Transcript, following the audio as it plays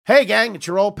Hey, gang, it's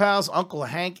your old pals, Uncle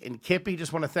Hank and Kippy.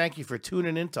 Just want to thank you for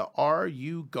tuning in to Are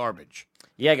You Garbage?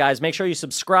 Yeah, guys, make sure you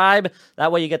subscribe.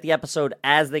 That way you get the episode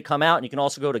as they come out. And you can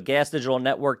also go to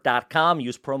gasdigitalnetwork.com,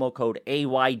 use promo code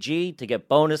AYG to get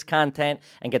bonus content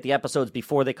and get the episodes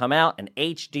before they come out and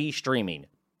HD streaming.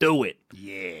 Do it.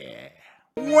 Yeah.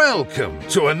 Welcome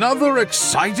to another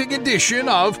exciting edition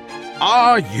of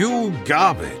Are You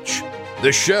Garbage?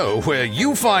 The show where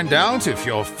you find out if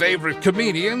your favorite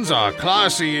comedians are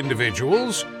classy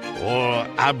individuals or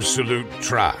absolute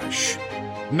trash.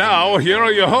 Now, here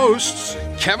are your hosts,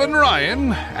 Kevin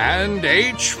Ryan and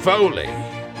H. Foley.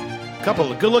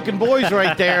 Couple of good-looking boys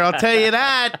right there, I'll tell you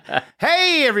that.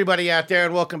 Hey, everybody out there,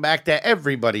 and welcome back to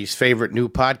everybody's favorite new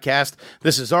podcast.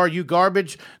 This is Are You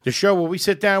Garbage, the show where we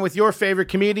sit down with your favorite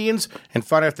comedians and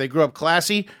find out if they grew up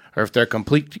classy or if they're a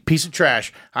complete piece of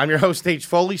trash. I'm your host, H.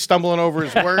 Foley, stumbling over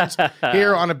his words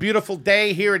here on a beautiful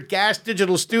day here at Gas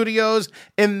Digital Studios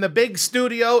in the big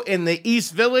studio in the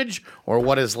East Village, or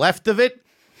what is left of it.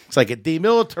 It's like a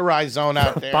demilitarized zone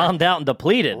out there. Bombed out and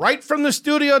depleted. Right from the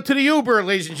studio to the Uber,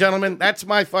 ladies and gentlemen. That's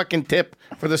my fucking tip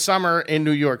for the summer in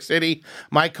New York City.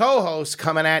 My co-host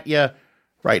coming at you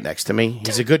right next to me.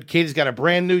 He's a good kid. He's got a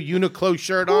brand new Uniqlo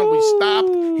shirt on. We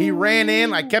stopped. He ran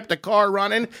in. I kept the car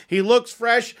running. He looks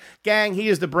fresh. Gang, he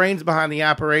is the brains behind the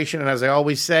operation. And as I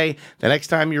always say, the next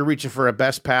time you're reaching for a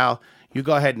best pal, you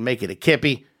go ahead and make it a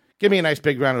Kippy. Give me a nice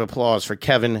big round of applause for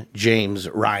Kevin James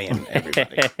Ryan,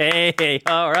 everybody. Hey,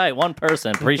 all right, one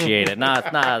person. Appreciate it.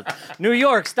 Nah, New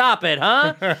York, stop it,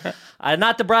 huh?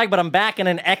 Not to brag, but I'm back in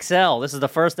an XL. This is the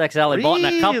first XL I bought in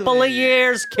a couple of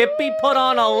years. Kippy put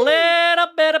on a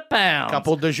little bit of pounds.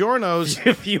 Couple DiGiornos.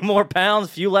 A few more pounds,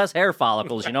 few less hair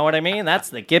follicles. You know what I mean? That's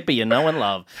the Kippy you know and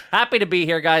love. Happy to be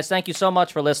here, guys. Thank you so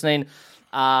much for listening.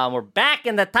 We're back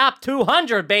in the top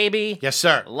 200, baby. Yes,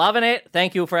 sir. Loving it.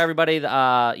 Thank you for everybody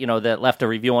that left a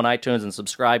review on iTunes and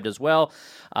subscribed as well.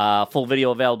 Full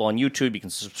video available on YouTube. You can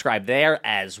subscribe there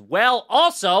as well.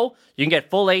 Also, you can get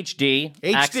full HD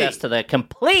access to the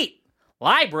complete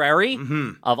library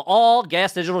of all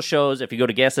Gas Digital shows. If you go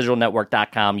to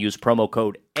gasdigitalnetwork.com, use promo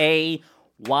code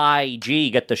AYG.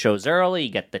 You get the shows early,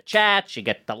 you get the chats, you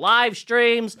get the live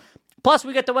streams. Plus,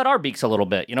 we get to wet our beaks a little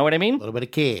bit. You know what I mean? A little bit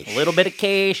of cash. A little bit of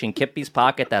cash in Kippy's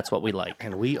pocket. That's what we like.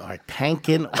 And we are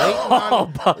tanking,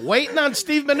 waiting on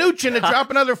Steve Mnuchin to drop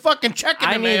another fucking check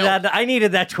in the mail. I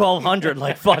needed that 1,200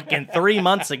 like fucking 3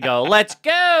 months ago. Let's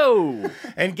go!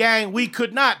 And gang, we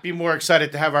could not be more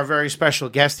excited to have our very special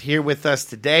guest here with us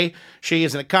today. She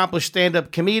is an accomplished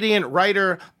stand-up comedian,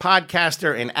 writer,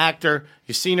 podcaster, and actor.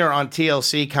 You've seen her on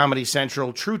TLC, Comedy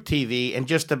Central, True TV, and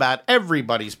just about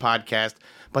everybody's podcast.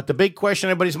 But the big question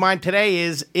in everybody's mind today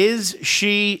is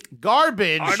she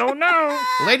garbage? I don't know.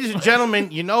 Ladies and gentlemen,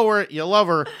 you know her, you love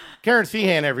her. Karen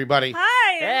Feehan, everybody.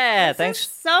 Hi. Yeah, this thanks. Is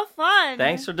so fun.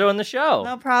 Thanks for doing the show.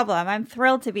 No problem. I'm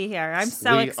thrilled to be here. I'm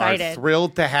so excited. We are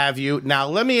thrilled to have you. Now,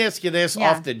 let me ask you this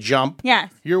off the jump. Yes.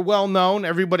 You're well known.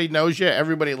 Everybody knows you.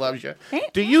 Everybody loves you.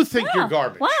 Do you think you're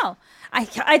garbage? Wow.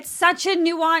 It's such a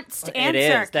nuanced answer.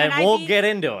 It is. Then we'll get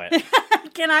into it.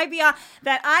 Can I be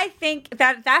that I think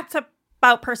that's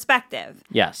about perspective.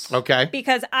 Yes. Okay.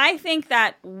 Because I think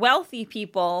that wealthy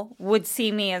people would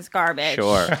see me as garbage.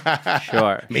 Sure.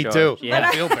 Me too. Yeah.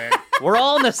 I feel bad. We're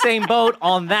all in the same boat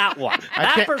on that one.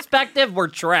 That perspective, we're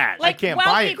trash. I can't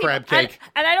buy a crab cake.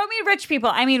 And I don't mean rich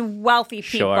people. I mean wealthy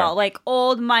people. Sure. Like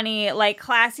old money, like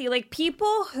classy, like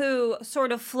people who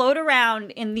sort of float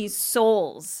around in these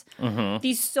souls. Mm-hmm.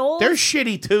 These souls. They're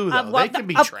shitty too, though. They can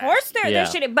be Of trash. course they're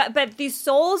shitty. But these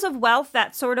souls of wealth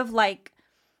that sort of like,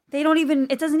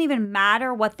 it doesn't even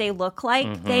matter what they look like.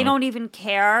 Mm-hmm. They don't even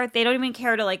care. They don't even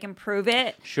care to like improve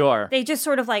it. Sure. They just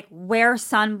sort of like wear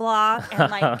sunblock and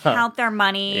like count their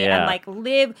money and like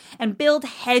live and build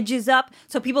hedges up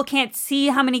so people can't see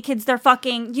how many kids they're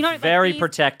fucking. You know, very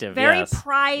protective. Very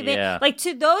private. Yeah. Like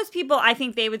to those people, I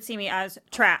think they would see me as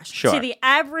trash. Sure. To the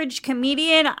average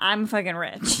comedian, I'm fucking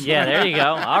rich. Yeah, there you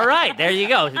go. All right, there you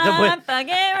go. I'm fucking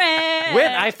rich.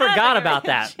 I forgot about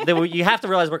that. You have to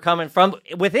realize we're coming from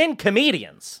within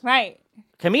comedians. Right.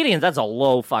 Comedians, that's a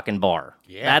low fucking bar.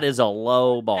 Yeah. That is a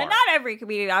low bar. And not every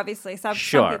comedian, obviously. Some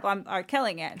people are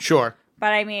killing it. Sure.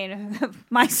 But I mean,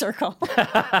 my circle.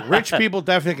 Rich people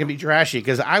definitely can be trashy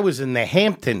because I was in the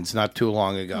Hamptons not too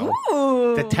long ago. Ooh.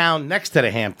 the town next to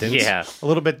the Hamptons. Yeah. A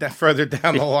little bit further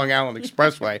down the Long Island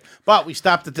Expressway. But we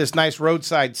stopped at this nice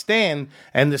roadside stand,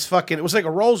 and it was like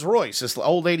a Rolls Royce. This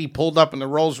old lady pulled up in the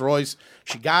Rolls Royce.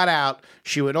 She got out.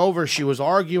 She went over. She was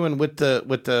arguing with the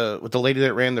lady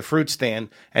that ran the fruit stand,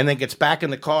 and then gets back in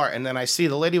the car. And then I see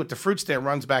the lady with the fruit stand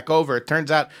runs back over. It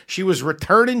turns out she was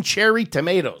returning cherry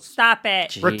tomatoes. Stop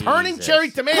it. Returning cherry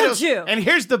tomatoes. How'd you? And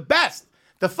here's the best.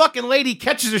 The fucking lady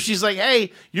catches her. She's like,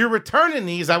 hey, you're returning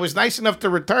these. I was nice enough to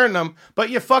return them, but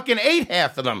you fucking ate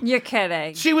half of them. You're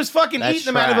kidding. She was fucking That's eating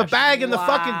them out of a trash. bag in the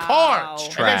fucking car. It's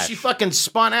And then trash. she fucking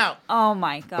spun out. Oh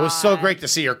my god. It was so great to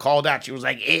see her called out. She was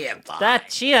like, yeah, fine.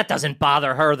 That doesn't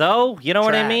bother her though. You know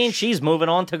what I Trash. mean? She's moving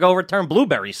on to go return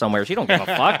blueberries somewhere. She don't give a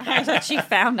fuck. That's what she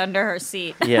found under her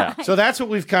seat. Yeah. So that's what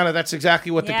that's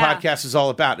exactly what Yeah. the podcast is all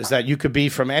about, is that you could be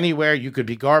from anywhere. You could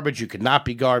be garbage. You could not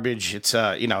be garbage. It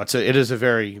is a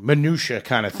very minutia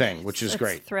kind of thing, which is It's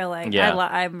great. thrilling. Yeah.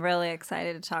 I'm really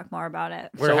excited to talk more about it.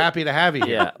 We're happy to have you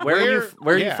here. Yeah. Where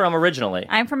are you from originally?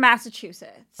 I'm from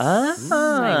Massachusetts. I grew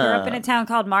up in a town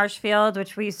called Marshfield,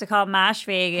 which we used to call Mash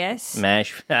Vegas.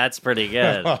 Mash. That's pretty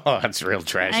good. Oh, that's real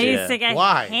trash. I used to get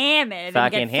Why? hammered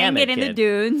Fucking and get fingered in the hammered,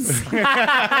 dunes.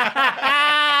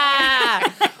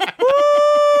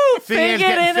 Finn's Finger in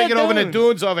getting the figured over the dunes.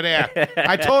 dunes over there.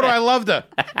 I told her I loved her.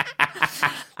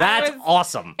 That's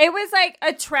awesome. It was like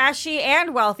a trashy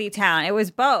and wealthy town. It was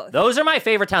both. Those are my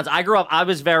favorite towns. I grew up, I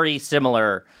was very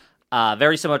similar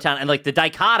town. And like the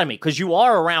dichotomy, because you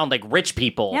are around like rich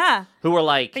people Yeah. who are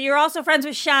like, But you're also friends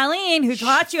with Charlene, who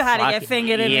taught you how to get Fucking-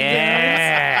 fingered in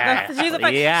yeah. the dunes. She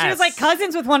was Yes. like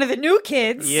cousins with one of the new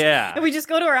kids. Yeah. And we just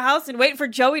go to her house and wait for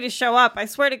Joey to show up. I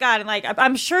swear to God. And like,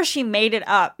 I'm sure she made it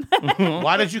up.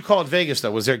 Why did you call it Vegas,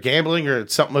 though? Was there gambling or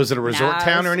something? Was it a resort No,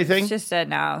 town or anything? It's just a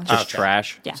no. just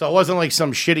trash. Yeah. So it wasn't like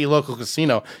some shitty local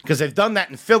casino, because they've done that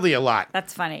in Philly a lot.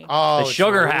 That's funny. Oh, The it's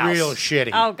Sugar House. real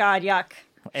shitty. Oh, God, yuck.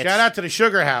 Shout out to the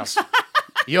Sugar House.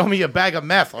 You owe me a bag of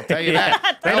meth, I'll tell you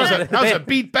that. That was a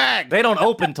beat bag. They don't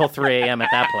open till 3 a.m. at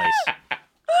that place.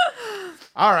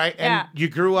 All right, and Yeah. you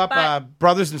grew up But-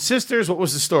 brothers and sisters. What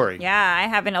was the story? Yeah, I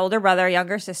have an older brother, a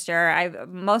younger sister.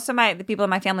 Most of the people in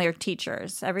my family are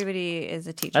teachers. Everybody is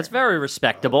a teacher. That's very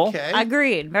respectable. Okay.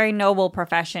 Agreed. Very noble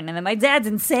profession. And then my dad's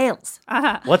in sales.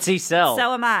 What's he sell?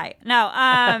 So am I. No,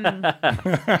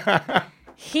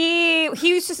 he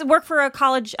used to work for a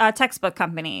college textbook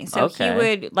company. So Okay. he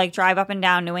would like drive up and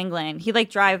down New England. He'd like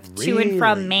drive to and Really?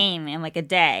 from Maine in like a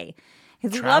day.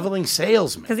 'Cause he loved Traveling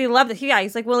salesman. Because he loved it. Yeah,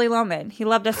 he's like Willie Loman. He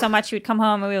loved us so much he would come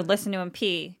home and we would listen to him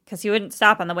pee. Because he wouldn't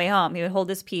stop on the way home. He would hold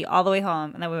his pee all the way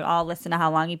home, and then we would all listen to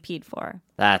how long he peed for.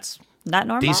 That's Not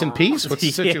normal. Decent piece? What's the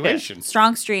Yeah. situation?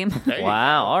 Strong stream.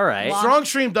 wow. All right. Strong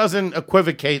stream doesn't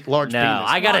equivocate large No, penis.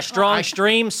 I got a strong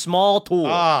stream, small tool.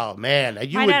 Oh, man. My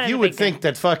dad had You a would big think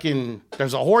that fucking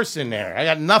there's a horse in there. I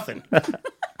got nothing.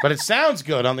 But it sounds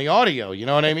good on the audio. You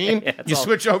know what I mean? You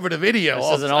switch over to video.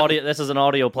 This is an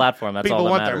audio platform. That's People all that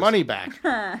want matters. their money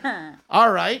back. All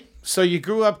right. So you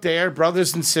grew up there,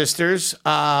 brothers and sisters.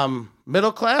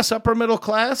 Middle class, upper middle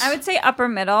class? I would say upper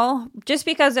middle, just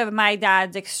because of my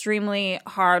dad's extremely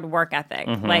hard work ethic.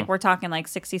 Like, we're talking like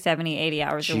 60, 70, 80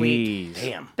 hours a week. Jeez.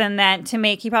 Damn. Then that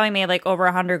he probably made like over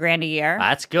 $100,000 a year.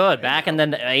 That's good. Back in the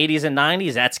 80s and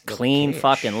 90s, that's clean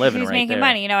fucking living He's right making there.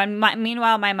 money, and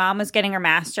meanwhile, my mom was getting her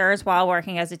master's while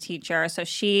working as a teacher. So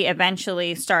she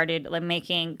eventually started like,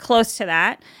 making close to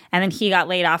that. And then he got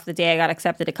laid off the day I got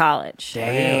accepted to college.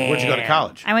 Where'd you go to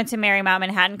college? I went to Marymount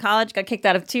Manhattan College, got kicked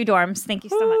out of 2 dorms. Thank you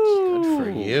so much. Good for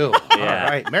you. Yeah. All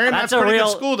right. Marymount's That's a pretty real-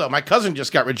 good school, though. My cousin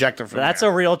just got rejected from That's there.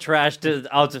 a real trash.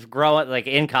 I was growing like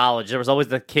in college. There was always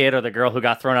the kid or the girl who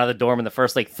got thrown out of the dorm in the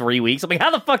first like 3 weeks. I'm like, how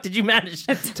the fuck did you manage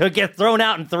to get thrown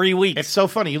out in 3 weeks? It's so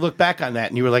funny. You look back on that,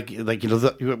 and you were like,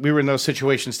 we were in those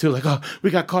situations too. Like, oh,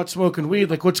 we got caught smoking weed.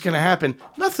 Like, what's gonna happen?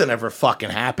 Nothing ever fucking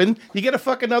happened. You get a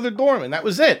fucking other dorm, and that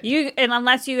was it. And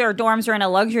unless your dorms are in a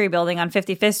luxury building on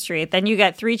 55th Street, then you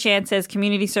get 3 chances,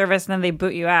 community service, and then they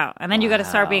boot you out. And then you got to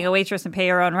start being a waitress and pay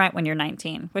your own rent when you're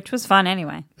 19, which was fun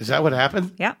anyway. Is that what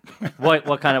happened? Yep. what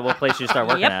place you start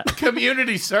working Yep. at?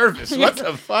 Community service. What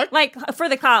the fuck? Like for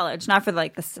the college, not for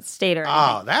like the state or anything.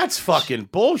 Oh, that's fucking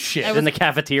bullshit. In the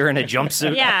cafeteria in a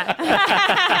jumpsuit. Yeah.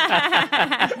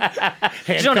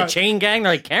 She's on a chain gang.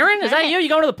 They're like, Karen, is that you? You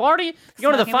going to the party? You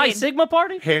going to the Smoking Phi weed. Sigma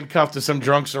party? Handcuffed to some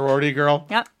drunk sorority girl.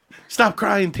 Yep. Stop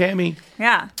crying, Tammy.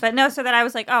 Yeah. But no, so then I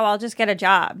was like, oh, I'll just get a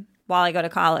job. while I go to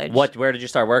college. Where did you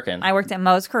start working? I worked at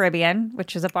Moe's Caribbean,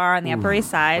 which is a bar on the Upper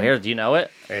East Side. Where do you know it?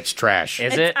 It's trash.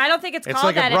 Is it? I don't think it's It's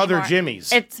called like a that Brother anymore.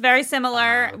 Jimmy's. It's very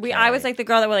similar. I was like the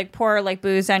girl that would like pour like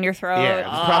booze down your throat. Yeah, it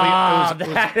was probably. It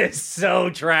was, That is so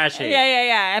trashy.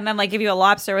 Yeah. And then like give you a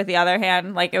lobster with the other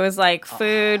hand. Like it was like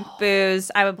food, booze.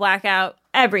 I would black out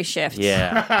every shift.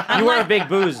 Yeah. You were a big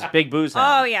booze Oh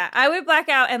hound. yeah, I would black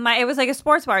out, and it was like a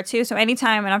sports bar too. So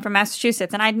anytime, and I'm from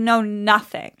Massachusetts, and I'd know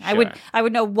nothing. I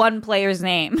would know one player's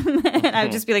name, and I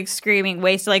would just be like screaming,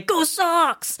 wasted, like "Go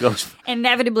Sox!"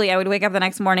 Inevitably, I would wake up the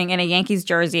next morning in a Yankees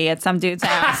jersey at some dude's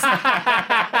house.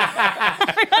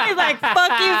 Everybody's like,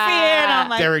 "Fuck you, Fee," and I'm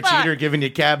like, Derek "Fuck." Jeter giving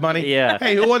you cab money. Yeah.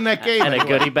 Hey, who won that game? And a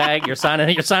goodie bag. You're signing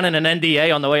an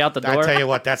NDA on the way out the door. I tell you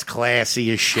what, that's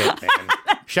classy as shit, man.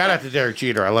 Shout out to Derek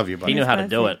Jeter. I love you, buddy. He knew how to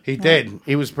do it. He did.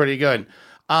 He was pretty good.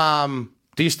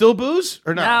 Do you still booze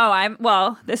or no?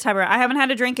 No, this time around, I haven't had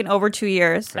a drink in over 2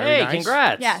 years. Hey, nice.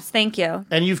 congrats. Yes, thank you.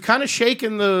 And you've kind of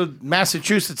shaken the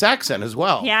Massachusetts accent as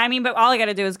well. Yeah, I mean, but all I got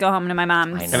to do is go home to my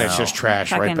mom's. I know. And it's just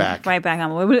trash right back. Right back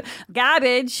on.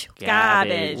 Garbage.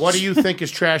 What do you think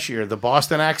is trashier, the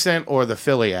Boston accent or the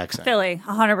Philly accent? Philly,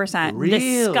 100%. Really?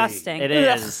 Disgusting. It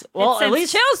Ugh. is. Well, it at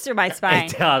least chills through my spine.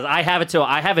 It does. I have it too.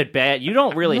 I have it bad. You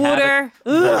don't really have Water. it.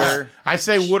 Water. I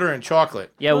say water and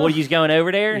chocolate. Yeah, what are you going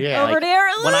over there? Yeah. Over there.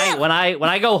 When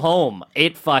I go home,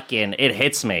 it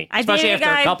hits me. I Especially dated a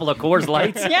after guy- a couple of Coors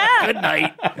Lights. Yeah. Good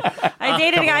night. I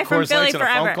dated a guy from Coors Philly Lights and a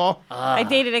phone forever. call? I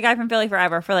dated a guy from Philly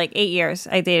forever for like 8 years.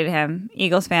 I dated him.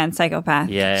 Eagles fan, psychopath.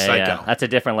 Yeah. Psycho. That's a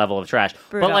different level of trash.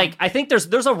 Brutal. But like, I think there's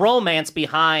a romance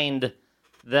behind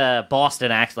the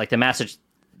Boston accent, like the message.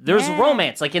 There's Yeah.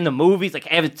 romance, like in the movies, like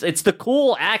it's the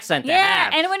cool accent to Yeah,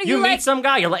 have. and when you you meet like- some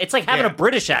guy, you're like, it's like having Yeah. a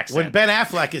British accent. When Ben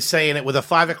Affleck is saying it with a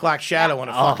 5 o'clock shadow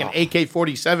and a fucking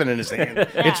AK-47 in his hand,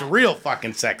 it's real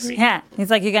fucking sexy. Yeah.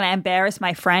 He's like, you're going to embarrass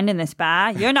my friend in this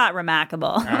bar? You're not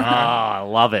remarkable. Oh, I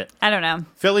love it. I don't know.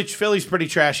 Philly's pretty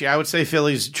trashy. I would say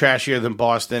Philly's trashier than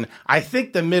Boston. I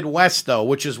think the Midwest, though,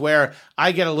 which is where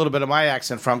I get a little bit of my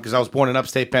accent from because I was born in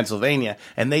upstate Pennsylvania,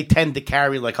 and they tend to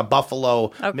carry like a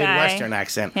Buffalo Midwestern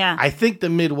accent. Yeah. I think the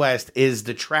Midwest is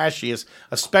the trashiest,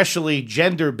 especially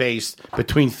gender-based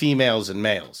between females and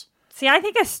males. See, I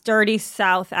think a sturdy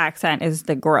South accent is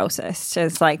the grossest.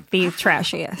 It's like the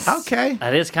trashiest. Okay.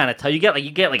 That is kind of tough. You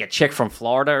get like a chick from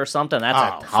Florida or something. That's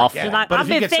Oh, a tough. forget one. it. Like, But I've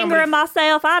if you been get fingering somebody-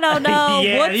 myself. I don't know.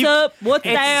 Yeah, What's you- up? What's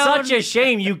It's down? such a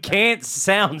shame you can't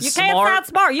sound You smart. can't sound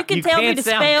smart. You can You tell me can't to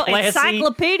sound spell classy.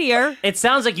 encyclopedia. It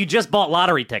sounds like you just bought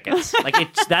lottery tickets. Like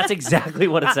that's exactly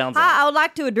what it sounds like. I would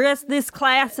like to address this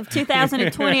class of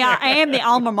 2020. I am the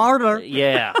alma mater.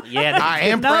 Yeah. I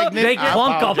am pregnant. Big I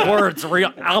plunk up apologize. words.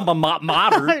 Real alma mater.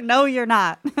 No, you're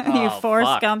not. you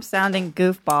Forrest fuck. Gump sounding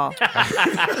goofball.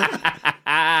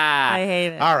 I hate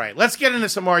it. All right, let's get into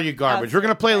some Are You Garbage. We're going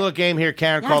to play a little game here,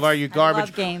 Karen, Yes, called Are You I Garbage?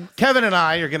 love games. Kevin and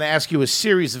I are going to ask you a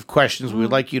series of questions. We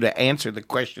would like you to answer the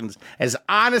questions as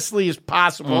honestly as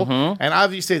possible. And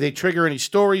obviously, if they trigger any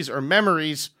stories or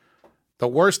memories. The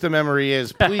worst the memory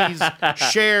is, please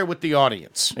share with the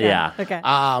audience. Yeah. Okay.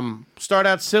 Start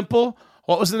out simple.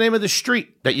 What was the name of the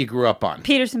street that you grew up on?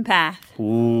 Peterson Path.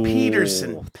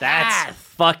 Peterson.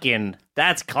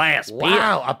 That's class.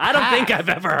 Wow, a I don't path. think I've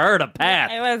ever heard a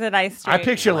path. It was a nice street. I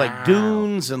picture like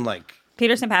dunes and like.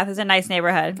 Peterson Path is a nice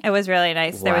neighborhood. It was really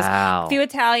nice. There was Wow. a few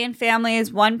Italian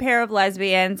families, one pair of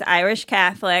lesbians, Irish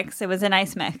Catholics. It was a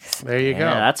nice mix. There you go.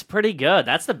 Yeah, that's pretty good.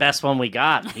 That's the best one we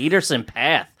got. Peterson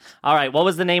Path. All right, what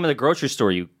was the name of the grocery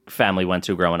store you family went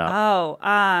to growing up? Oh,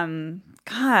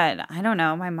 God, I don't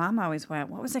know. My mom always went.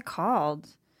 What was it called?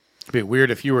 It'd be weird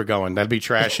if you were going. That'd be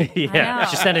trashy. Yeah, know.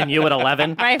 she's sending you at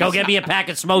 11. Right. Go get me a pack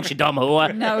of smokes, you dumb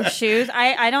whore. No shoes.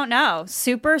 I don't know.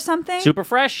 Super something? Super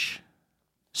fresh?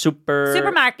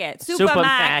 Supermarket.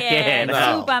 Supermarket.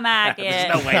 No. Supermarket.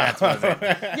 There's no way that's what it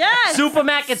is. Yes.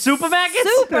 Supermarket. Supermarket.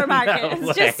 No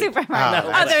It's just way. supermarket.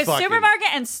 No, Oh, there's fucking- supermarket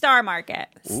and Star Market.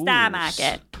 Star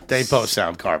Market. They both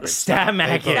sound garbage. Star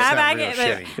Market. They both Star sound Market.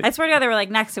 real but shitty. I swear to God, they were like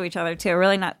next to each other too.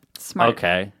 Really not smart.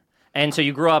 Okay. And so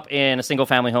you grew up in a single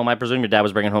family home. I presume your dad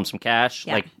was bringing home some cash,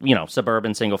 Yeah. like,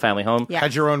 suburban single family home. Yeah.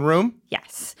 Had your own room?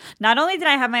 Yes. Not only did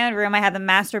I have my own room, I had the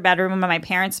master bedroom, and my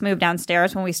parents moved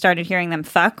downstairs when we started hearing them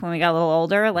fuck when we got a little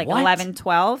older, like What? 11,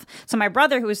 12. So my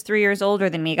brother, who was 3 years older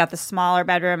than me, got the smaller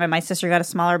bedroom, and my sister got a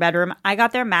smaller bedroom. I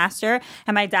got their master,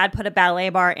 and my dad put a ballet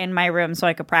bar in my room so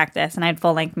I could practice, and I had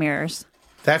full-length mirrors.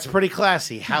 That's pretty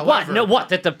classy. However, What? No, what?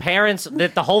 That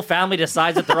the whole family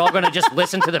decides that they're all going to just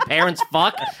listen to the parents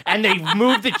fuck and they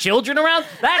move the children around?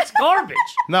 That's garbage.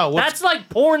 No, that's like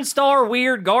porn star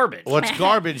weird garbage. What's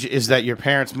garbage is that your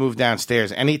parents move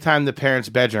downstairs. Anytime the parents'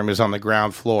 bedroom is on the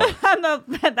ground floor.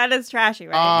 That is trashy,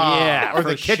 right? Yeah, or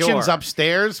the kitchen's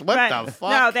upstairs. What the fuck?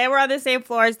 No, they were on the same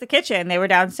floor as the kitchen. They were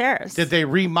downstairs. Did they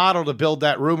remodel to build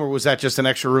that room, or was that just an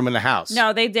extra room in the house?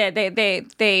 No, they did.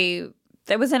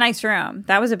 It was a nice room.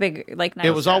 That was a big, nice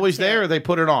It was always too. there, or they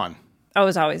put it on? Oh, it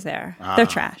was always there. They're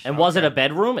trash. And was it a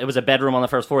bedroom? It was a bedroom on the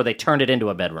first floor. They turned it into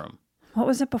a bedroom. What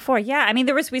was it before? Yeah, I mean,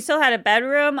 we still had a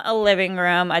bedroom, a living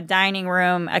room, a dining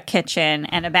room, a kitchen,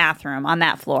 and a bathroom on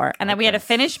that floor. And then we had a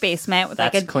finished basement with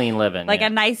That's clean living. a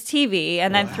nice TV,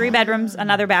 and then 3 bedrooms,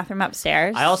 another bathroom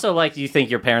upstairs. I also like you think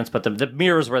your parents put the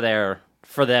mirrors were there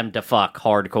for them to fuck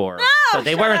hardcore. No, but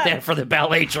they weren't there for the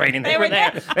ballet training. They They were were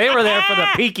there. there. They were there for the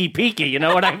peeky. You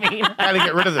know what I mean? Got to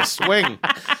get rid of the swing.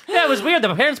 Yeah, it was weird.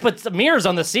 The parents put some mirrors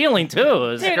on the ceiling too. It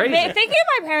was Dude, crazy. thinking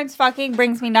of my parents fucking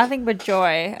brings me nothing but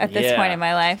joy at this Yeah. point in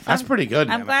my life. That's pretty good,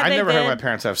 I'm man. glad I they never heard did. my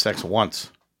parents have sex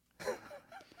once.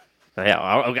 Yeah,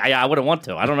 I wouldn't want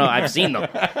to. I don't know. I've seen them.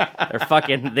 They're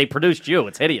fucking. They produced you.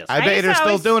 It's hideous. I bet used they're to still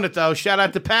always- doing it, though. Shout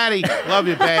out to Patty. Love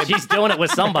you, babe. She's doing it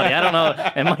with somebody. I don't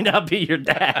know. It might not be your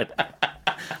dad.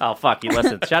 Oh fuck! You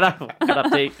listen. Shut up. Shut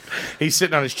up, Tate. He's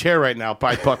sitting on his chair right now,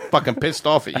 probably fucking pissed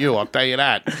off at you. I'll tell you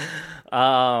that.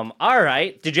 All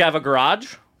right. Did you have a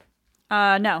garage?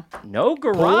 No. No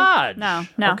garage. No.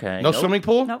 Okay. No Nope. swimming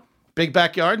pool? Nope. Big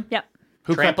backyard? Yep.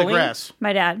 Who cut the Trampoline? grass?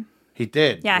 My dad. He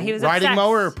did. Yeah, he was riding obsessed.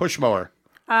 mower or push mower?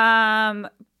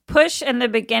 Push in the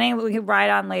beginning, we could ride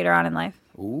on later on in life.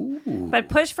 Ooh. But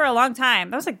push for a long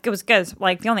time. That was it was good.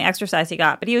 Like the only exercise he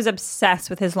got. But he was obsessed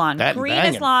with his lawn. That Greenest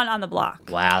banging. lawn on the block.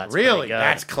 Wow. That's Really? pretty good.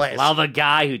 That's classy. Love a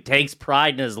guy who takes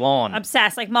pride in his lawn.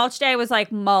 Obsessed. Like mulch day was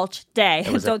like mulch day.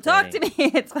 was a Don't talk to thing.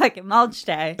 me. It's fucking mulch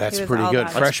day. That's He was pretty all good.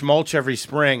 about it. Fresh mulch every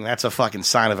spring. That's a fucking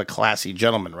sign of a classy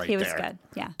gentleman right He was there. good.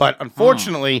 Yeah. But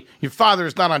unfortunately, your father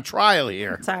is not on trial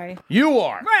here. Sorry. You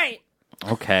are. Right.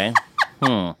 Okay.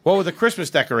 What with the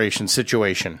Christmas decoration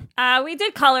situation? We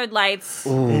did colored lights.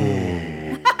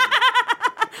 Ouch.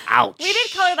 We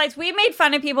did colored lights. We made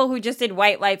fun of people who just did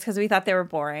white lights because we thought they were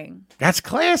boring. That's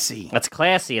classy. That's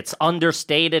classy. It's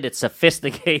understated. It's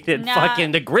sophisticated. Nah.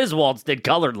 Fucking the Griswolds did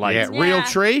colored Yeah, lights. Yeah. real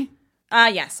tree?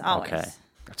 Yes, always. Okay.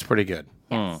 That's pretty good.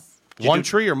 Yes. One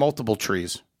tree or multiple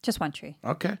trees? Just one tree.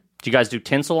 Okay. Do you guys do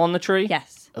tinsel on the tree?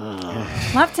 Yes.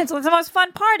 Love tinsel. It's the most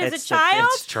fun part as It's a child.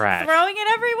 it's trash. Throwing it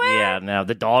everywhere. Yeah, no.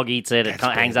 The dog eats it. It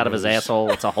That's hangs out of his gross.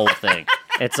 asshole. It's a whole thing.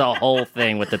 It's a whole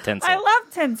thing with the tinsel. I love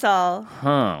tinsel.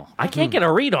 Huh. I can't get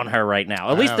a read on her right now.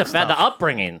 At least know, it's tough. the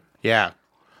upbringing. Yeah.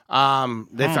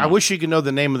 I wish you could know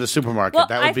the name of the supermarket. Well,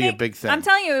 that would I be a think- big thing. I'm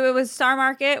telling you, it was Star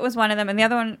Market was one of them, and the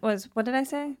other one was what did I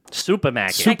say?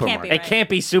 Supermarket. That can't be It right. can't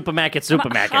be Supermarket.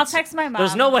 I'll text my mom.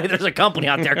 There's no way there's a company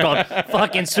out there called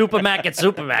fucking Supermarket.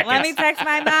 Let me text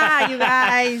my mom, you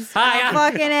guys. Hi, I'll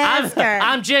fucking ask her.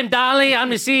 I'm Jim Donnelly. I'm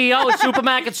the CEO of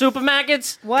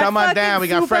Supermarkets. What Come on fucking down, we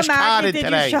got fresh supermarket cottage did you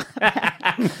today. shop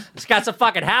at? It's got some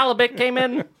fucking halibut came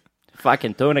in.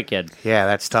 Fucking tuna kid. Yeah,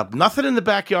 that's tough. Nothing in the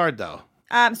backyard, though.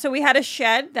 So we had a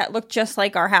shed that looked just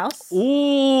like our house.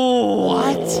 Ooh.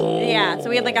 What? Yeah, so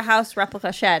we had like a house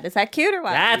replica shed. Is that cute or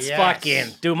what? That's Yes.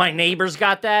 fucking. Dude, my neighbors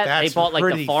got that. That's they bought like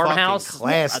pretty the farmhouse fucking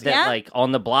classy. that Yeah? like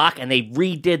on the block, and they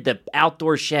redid the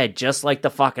outdoor shed just like the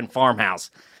fucking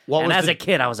farmhouse. What and was as the- a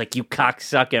kid, I was like, "You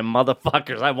cocksucking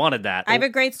motherfuckers!" I wanted that. I have a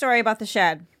great story about the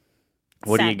shed.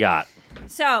 What do you Send. got?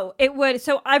 So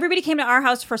everybody came to our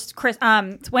house for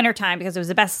wintertime because it was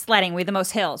the best sledding. We had the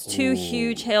most hills. 2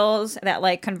 huge hills that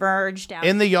like converged down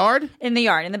In the yard? in the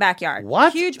yard, in the backyard.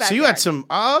 What? Huge backyard. So you had some.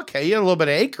 Oh, okay, you had a little bit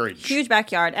of acreage. huge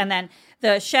backyard, and then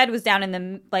the shed was down in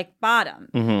the like bottom.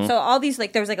 So all these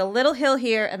like there was like a little hill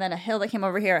here, and then a hill that came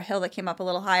over here, a hill that came up a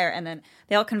little higher, and then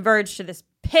they all converged to this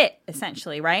pit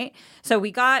essentially, right? So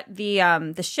we got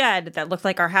the shed that looked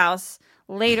like our house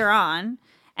later on.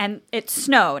 And it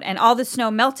snowed, and all the snow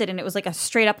melted, and it was like a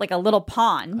straight up like a little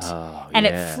pond, and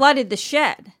yeah. it flooded the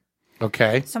shed.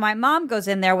 Okay. So my mom goes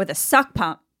in there with a suck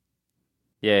pump.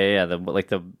 Yeah.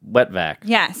 The wet vac.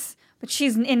 Yes, but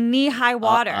she's in knee-high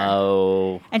water,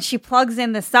 Oh. and she plugs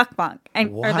in the suck bunk or the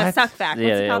What? suck vac. What's it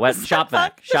Yeah, called? wet The shop suck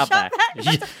bunk? vac. The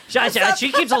Shop vac.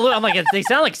 She keeps a little. I'm like, they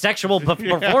sound like sexual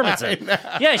performances.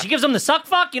 Yeah, she gives them the suck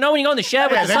fuck. You know when you go in the shed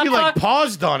Yeah, with the then suck you like fuck.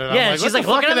 paused on it. I'm Yeah, like, she's what like the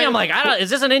fuck looking are at me. they- I'm like, is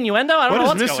this an innuendo? I don't know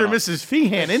What what's is Mr. going and on.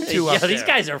 Mrs. Feehan into Yeah, up these there?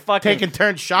 guys are fucking. Taking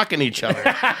turns shocking each other.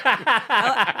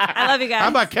 I love love you guys. How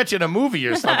about catching a movie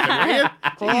or something?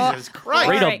 Will you? Jesus Christ.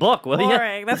 Read a book, will you?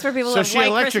 Boring. That's where people So live. she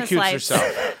White Christmas electrocutes lives.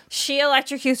 herself. She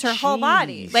electrocutes her whole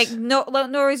body. Jeez. Like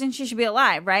no reason she should be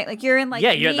alive, right? Like you're in like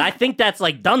Yeah, I think that's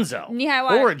like Dunzo.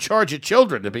 Or in charge of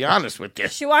children, to be honest with you.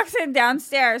 She walks in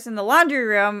downstairs in the laundry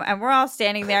room, and we're all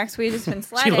standing there because we've just been She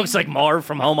sledding. looks like Marv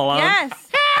from Home Alone. Yes.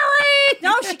 Harry!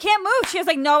 No, she can't move. She has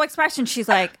like no expression. She's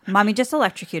like, Mommy just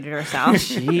electrocuted herself.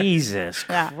 Jesus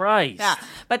Yeah. Christ. Yeah,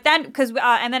 but then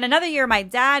and then another year, my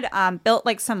dad built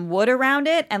like some wood around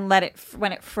it and let it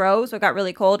when it froze, it got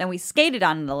really cold, and we skated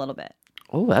on it a little bit.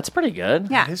 Oh, that's pretty good.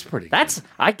 Yeah, It's pretty good. That's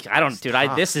I don't, dude.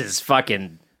 This is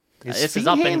fucking. This is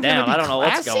up Feehan and gonna down. be I don't know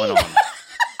what's classy? going on.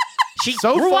 She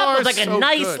So grew far, up with like a so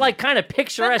nice, good. like kind of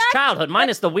picturesque childhood,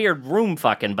 minus the weird room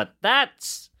fucking. But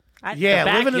that's Yeah,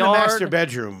 the living in the backyard. master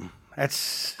bedroom.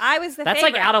 That's I was the that's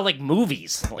favorite. like out of like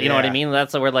movies. You know what I Yeah. mean?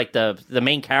 That's where like the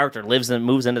main character lives and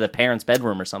moves into the parents'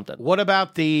 bedroom or something. what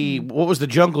about what was the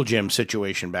jungle gym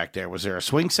situation back there? Was there a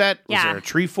swing set? Was Yeah. there a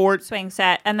tree fort? swing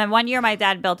set. And then one year, my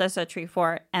dad built us a tree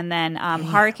fort, and then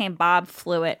Hurricane Bob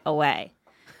flew it away.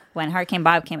 When Hurricane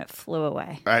Bob came, it flew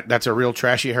away. That's a real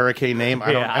trashy hurricane name.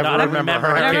 I don't Yeah, I ever don't remember remember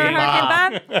Hurricane Remember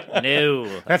Bob. Hurricane Bob?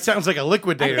 No. That sounds like a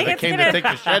liquidator think that it's came gonna- to take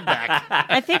the shed back.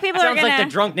 I think people are Sounds gonna like the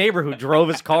drunk neighbor who drove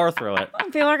his car through it.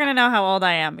 people are gonna know how old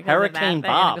I am. Because Hurricane of that.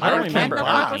 Bob. They're gonna be I don't like, remember "What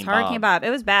the fuck was Hurricane Hurricane Bob. It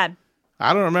was bad.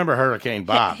 I don't remember Hurricane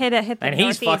Bob. Hit the And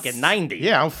he's Northeast. fucking 90.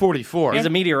 Yeah, I'm 44. He's a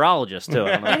meteorologist too.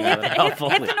 I don't know if you know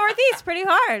that. Hit the Northeast pretty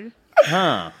hard.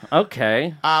 Huh.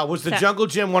 Okay. Was the jungle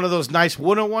gym one of those nice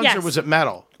wooden ones, or Yes. was it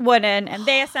metal? Wooden, and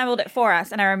they assembled it for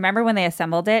us. And I remember when they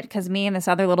assembled it, because me and this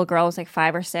other little girl was like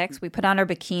 5 or 6. We put on our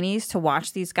bikinis to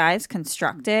watch these guys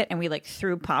construct it, and we like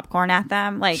threw popcorn at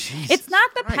them. Like it's not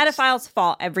the pedophile's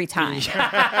fault every time.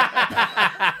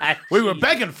 We were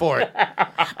begging for it.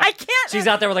 I can't. She's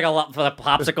out there with like for a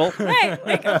popsicle. right,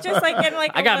 like, just like in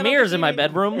like. I a got little mirrors in my bikini.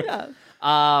 bedroom.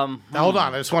 Now, hold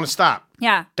on. I just want to stop.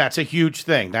 Yeah. That's a huge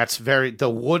thing. That's the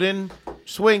wooden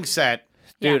swing set.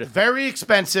 Dude. Very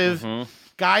expensive.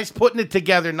 Guys putting it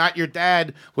together, not your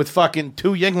dad with fucking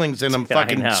 2 Yinglings in them I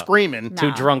fucking know. screaming. Two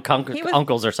No. drunk He was-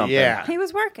 uncles or something. Yeah. He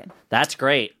was working. That's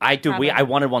great. I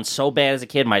wanted one so bad as a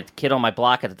kid. My kid on my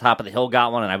block at the top of the hill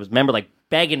got one, and I remember like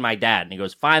begging my dad, and he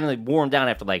goes, finally wore him down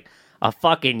after like a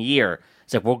fucking year.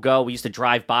 He's like, we'll go. We used to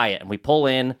drive by it, and we pull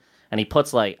in, and he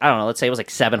puts like, I don't know, let's say it was like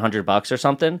 $700 or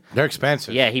something. They're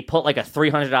expensive. Yeah, he put like a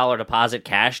 $300 deposit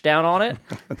cash down on it,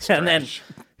 and then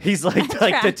he's like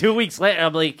the 2 weeks later,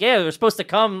 I'm like, yeah, we were supposed to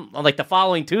come on like the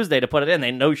following Tuesday to put it in.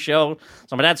 They no show,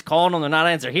 so my dad's calling them. They're not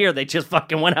answer here. They just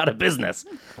fucking went out of business.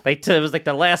 It was like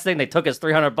the last thing they took is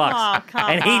 $300, Aw, come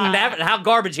and he on. never. How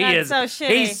garbage he That's is. so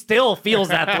He shitty. still feels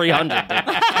that 300.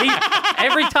 Dude.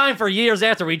 Every time for years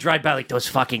after we drive by, like those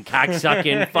fucking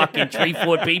cocksucking fucking tree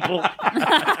foot people.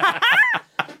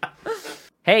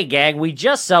 Hey, gang, we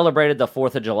just celebrated the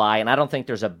 4th of July, and I don't think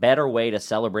there's a better way to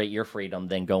celebrate your freedom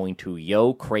than going to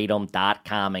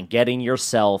YoKratom.com and getting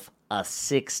yourself a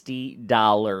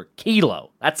 $60 kilo.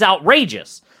 That's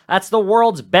outrageous. That's the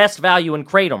world's best value in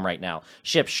Kratom right now.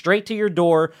 Shipped straight to your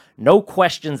door, no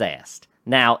questions asked.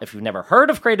 Now, if you've never heard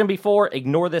of Kratom before,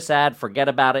 ignore this ad, forget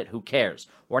about it, who cares?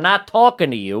 We're not talking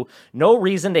to you. No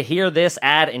reason to hear this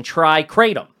ad and try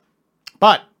Kratom.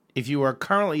 But if you are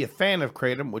currently a fan of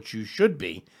Kratom, which you should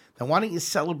be, then why don't you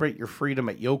celebrate your freedom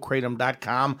at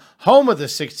YoKratom.com, home of the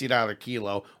 $60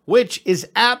 kilo, which is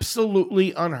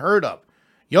absolutely unheard of.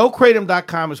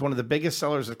 YoKratom.com is one of the biggest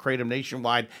sellers of Kratom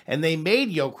nationwide, and they made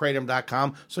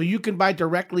YoKratom.com so you can buy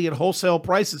directly at wholesale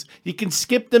prices. You can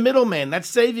skip the middleman. That's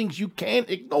savings you can't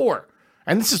ignore.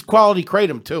 And this is quality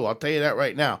Kratom, too. I'll tell you that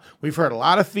right now. We've heard a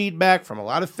lot of feedback from a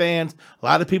lot of fans, a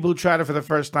lot of people who tried it for the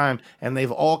first time, and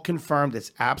they've all confirmed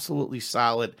it's absolutely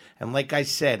solid. And like I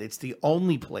said, it's the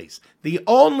only place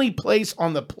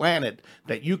on the planet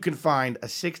that you can find a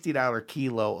 $60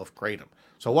 kilo of Kratom.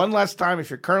 So one last time, if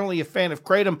you're currently a fan of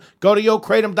Kratom, go to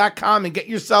YoKratom.com and get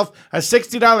yourself a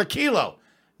 $60 kilo.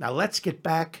 Now let's get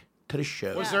back to the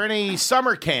show. Was there any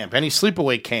summer camp, any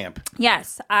sleepaway camp?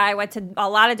 Yes, I went to a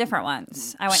lot of different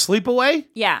ones. I went. Sleepaway?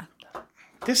 Yeah.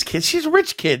 This kid, she's a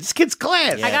rich kid. This kid's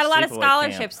class. Yeah. I got a lot of sleepaway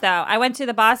scholarships, though. I went to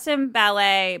the Boston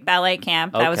ballet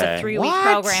camp. That was a Okay. 3-week What?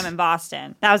 program in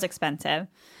Boston. That was expensive.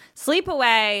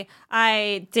 Sleepaway,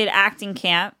 I did acting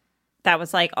camp. That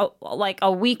was like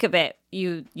a week of it.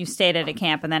 You stayed at a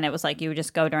camp, and then it was like you would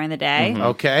just go during the day.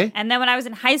 Okay. And then when I was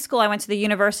in high school, I went to the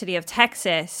University of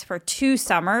Texas for 2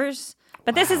 summers.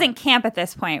 But this isn't camp at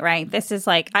this point, right? This is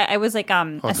like I was like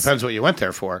Well, it depends what you went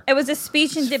there for. it was a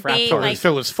speech and debate. frat Like If it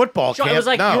was football Sure, camp, it was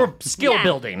like no. you were skill Yeah.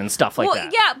 building and stuff like well,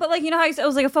 that. yeah, but like you know how it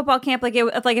was like a football camp. Like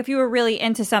like if you were really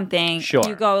into something, Sure.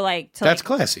 you go like to That's like,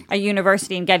 classy. a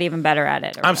university and get even better at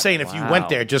it. or I'm whatever. saying if you Wow. went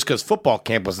there just because football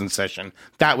camp was in session,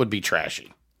 that would be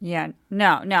trashy. Yeah,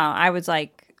 no. I was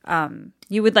like,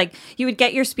 you would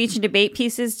get your speech and debate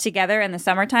pieces together in the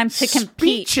summertime to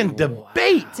compete. Speech and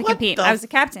debate. To What compete. the I was a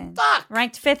captain. fuck?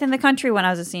 Ranked 5th in the country when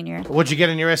I was a senior. What'd you get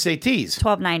in your SATs?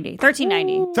 1290.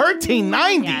 1390.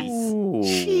 1390. Yes.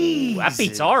 Jeez. That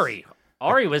beats Ari.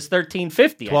 Ari was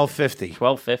 1350. 1250.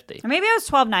 1250. Or maybe it was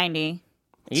 1290.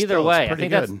 Either Still, it's way, I pretty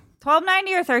think good. that's.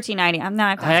 1290 or 1390. I'm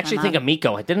not. I actually think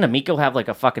Amico. Didn't Amico have like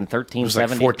a fucking 1370? It was like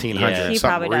 1400. Yeah. He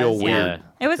Something probably real does, weird.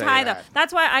 yeah. It was Tell you high though. that.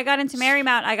 That's why I got into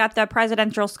Marymount. I got the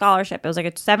presidential scholarship. It was like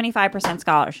a 75%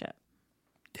 scholarship.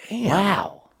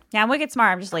 Wow. Yeah, I'm wicked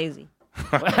smart. I'm just lazy. Oh,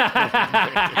 and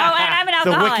I'm an The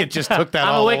alcoholic. Wicked just took that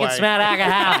I'm all a wicked away. smart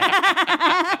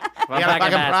alcoholic. You got a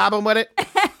fucking problem with it?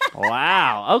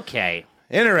 Wow. Okay.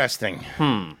 Interesting.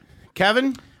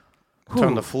 Kevin,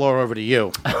 turn the floor over to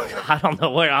you. I don't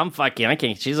know where I'm fucking. I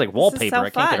can't. She's like wallpaper. so I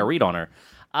can't get a fun. read on her.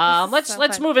 Let's so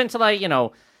fun. move into like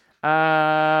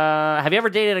have you ever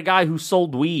dated a guy who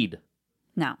sold weed?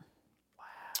 No.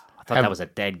 I thought that was a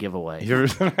dead giveaway. You're-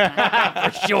 For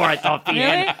sure, I thought the Really?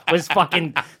 end was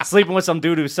fucking sleeping with some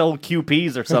dude who sold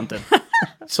QPs or something.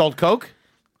 Sold coke?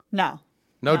 No.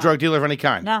 No drug dealer of any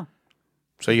kind? No.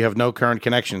 So you have no current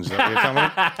connections, is that what you're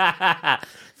telling me?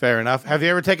 Fair enough. Have you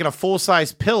ever taken a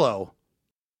full-size pillow?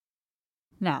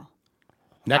 No.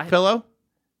 Neck pillow?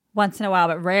 Once in a while,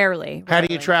 but rarely. How do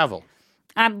you Rarely. travel?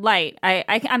 I'm light.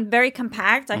 I'm very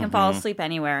compact. I can fall asleep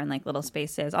anywhere in like little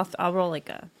spaces. I'll roll like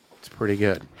a. It's pretty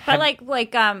good. But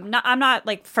I'm not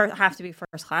like have to be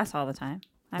first class all the time.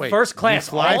 Wait, First class.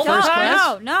 you fly all first the time?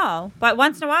 class? No. But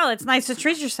once in a while, it's nice to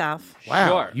treat yourself.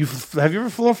 Wow. Sure. Have you ever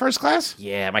flown first class?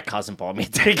 Yeah, my cousin bought me a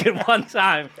ticket one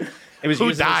time. It was Who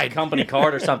using his died? company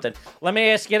card or something. Let me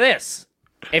ask you this: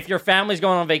 if your family's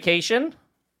going on vacation,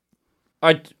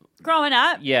 or Growing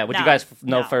up, yeah, would no. you guys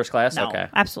know No. first class? No, Okay.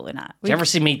 absolutely not. Did you ever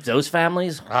see meet those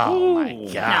families? Oh, my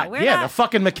God. No, we're Yeah, not- the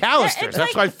fucking McAllisters. It's That's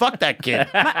like- why I fucked that kid.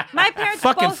 My parents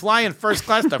fucking both. flying first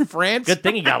class to France? Good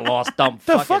thing he got lost. Dumb.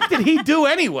 The fucking, fuck did he do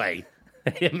anyway?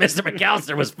 Mr.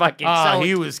 McAllister was fucking. Oh, selling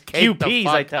he was caked the QPs.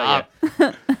 fuck I tell up.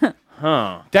 you.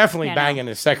 Huh. Definitely Yeah, no. banging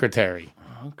his secretary.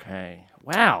 Okay.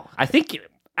 Wow. I think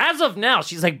as of now,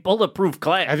 she's like bulletproof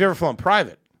glass. Have you ever flown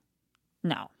private?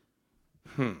 No.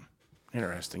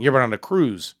 Interesting. You ever been on a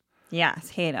cruise? Yes,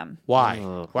 hate them. Why?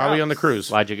 Why were you on the cruise?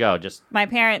 Why'd you go? Just My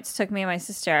parents took me and my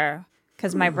sister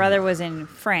because my brother was in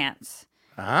France,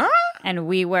 Huh? and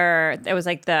we were. It was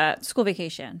like the school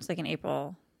vacation. It's like an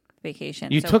April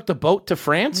vacation. You So- took the boat to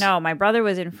France? No, my brother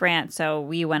was in France, so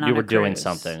we went on. you a were doing cruise.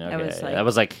 something. Okay. It was like I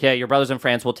was like, yeah, your brother's in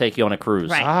France. We'll take you on a cruise.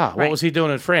 Right. Ah, what was he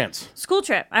doing in France? school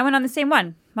trip. I went on the same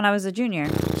one when I was a junior.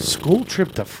 School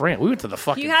trip to France. We went to the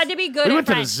fucking. You had to be good We at went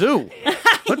to the French. zoo.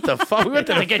 What the fuck? We went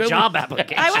to the Like a Philly- job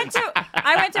application. I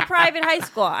went to private high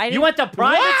school. I You didn't- went to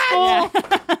private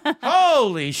school?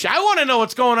 Holy shit! I want to know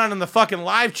what's going on in the fucking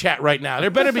live chat right now. There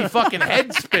better be fucking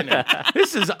head spinning.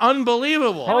 This is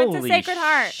unbelievable. I went to Holy Sacred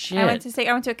Heart. shit. I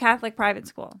went to a Catholic private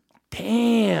school.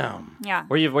 Damn. Yeah.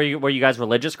 Were you guys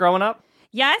religious growing up?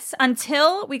 Yes,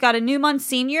 until we got a new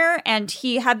Monsignor, and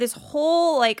he had this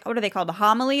whole, like, what are they called? The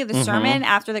homily, the sermon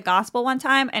after the gospel one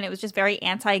time, and it was just very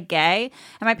anti-gay.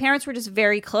 And my parents were just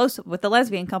very close with the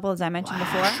lesbian couple, as I mentioned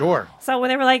before. Sure. So when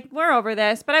they were like, we're over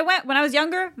this. But I went, when I was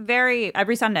younger,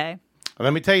 every Sunday.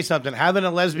 Let me tell you something. Having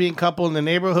a lesbian couple in the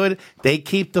neighborhood, they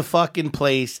keep the fucking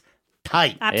place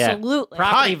tight. Absolutely.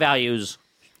 Property Hi. values.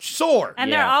 Soar.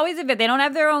 And Yeah. they're always a bit. They don't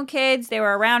have their own kids. They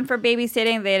were around for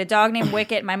babysitting. They had a dog named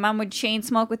Wicket. My mom would chain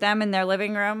smoke with them in their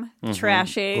living room.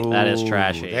 Trashy. That is Ooh,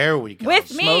 trashy. There we go.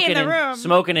 With me in the room.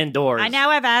 Smoking indoors. I now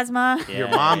have asthma. Your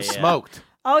mom smoked.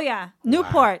 Oh, yeah.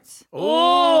 Newports.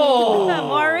 Oh.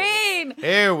 Maureen.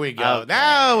 Here we go. Okay.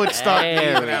 Now it's starting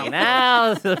to even There, out.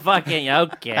 now the fucking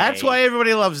okay. That's why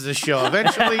everybody loves this show.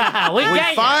 Eventually, we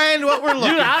get ya. find what we're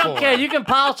looking Dude, I for. don't care. You can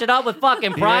polish it up with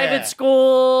fucking private Yeah.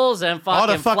 schools and fucking All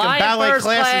the fucking fly ballet first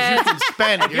classes class. you can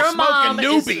spend. You're Your mom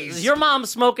smoking newbies. your mom's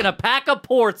smoking a pack of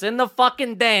ports in the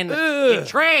fucking den. You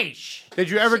trash. Did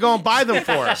you ever go and buy them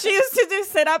for us? She used to do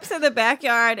sit-ups in the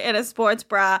backyard in a sports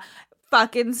bra,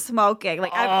 fucking smoking.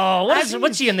 Like, Oh,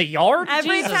 what's she in the yard?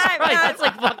 Every Jesus time, Christ, yeah. that's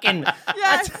like fucking.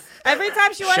 yes. Every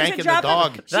time she wanted Shanking to the drop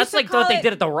dog. it, That's like what they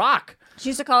did at the Rock. She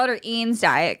used to call it her Ian's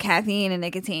diet, caffeine and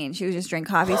nicotine. She would just drink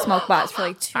coffee, smoke bots for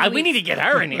like 2 weeks. We need to get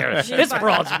her in here. This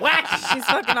broad's wacky. She's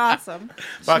fucking awesome.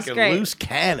 She's Fucking great. loose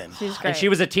cannon. She's great. And she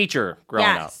was a teacher growing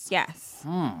up. yes.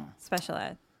 Special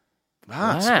ed.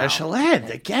 Wow, special ed.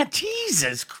 Again,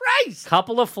 Jesus Christ.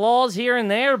 Couple of flaws here and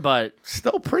there, but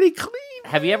Still pretty clean.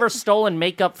 have you ever stolen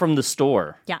makeup from the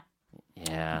store? Yeah.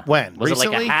 Yeah. When? Was it like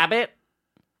Recently? a habit?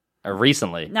 Or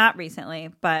recently? Not recently,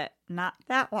 but not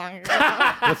that long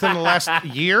ago. Within the last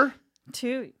year?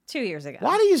 2 years ago.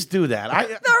 Why do you do that?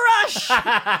 The rush.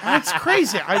 That's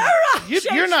crazy.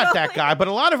 You're not that guy, but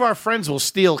a lot of our friends will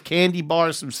steal candy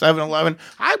bars from 7-Eleven.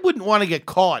 I wouldn't want to get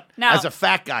caught No. as a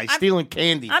fat guy stealing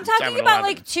candy. I'm from talking about 7-Eleven.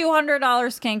 like $200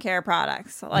 skincare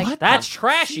products. Like What? That's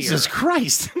trashier. Jesus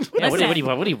Christ. Yeah, what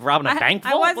are you robbing a bank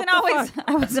vault?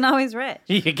 I wasn't always rich.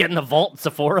 You get in the vault,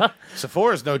 Sephora?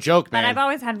 Sephora's no joke, But man. I've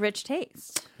always had rich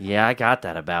taste. Yeah, I got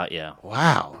that about you.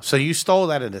 Wow. So you stole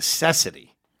that of necessity.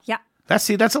 Yeah. That's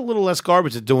a little less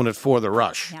garbage than doing it for the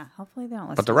rush. Yeah. Hopefully they don't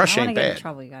listen. But the rush I don't ain't wanna get bad. in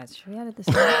trouble, you guys. Should we edit this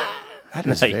out? That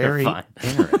is No, you're very fine.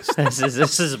 interesting.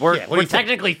 this is we're, Yeah, what do we're you think?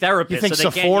 technically therapists. You think so they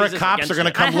can't Sephora use this cops against are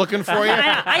going to you. come looking for you?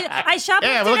 I shoplifted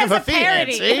Yeah, we're looking as for a Fiat,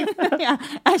 parody. see? Yeah.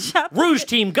 I shoplifted. Rouge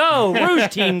team, go! Rouge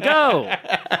team, go!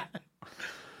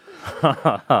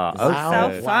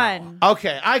 So fun.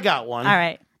 Okay, I got one. All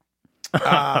right.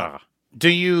 Do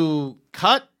you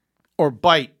cut or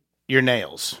bite your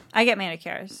nails? I get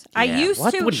manicures. I Yeah. used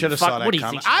What? to. What do you Should've saw that What do you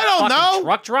coming. think? I she's a don't fucking know.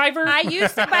 Truck driver? I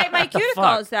used to bite my fuck?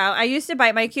 cuticles, though. I used to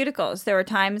bite my cuticles. There were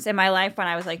times in my life when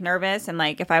I was like nervous and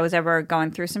like if I was ever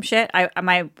going through some shit,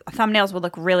 my thumbnails would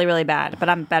look really, really bad. But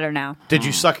I'm better now. Did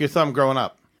you suck your thumb growing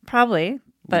up? Probably,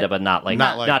 but Yeah, but not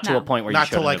Not to no. a point where Not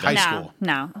you till shouldn't like have been. high no, school.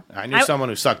 no. I knew someone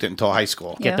who sucked it until high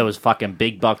school. Get Yeah. those fucking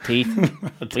big buck teeth.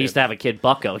 We used to have a kid,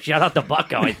 Bucko. Shout out to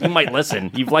Bucko. You might listen.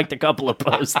 You've liked a couple of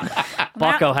posts.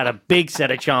 Bucko had a big set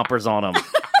of chompers on him.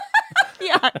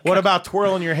 Yeah. What about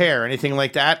twirling your hair? Anything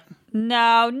like that?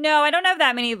 No, I don't have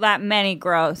that many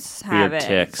gross Weird habits.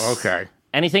 ticks. Okay.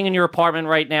 Anything in your apartment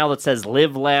right now that says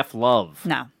live, laugh, love?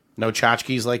 No, No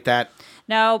tchotchkes like that?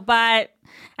 but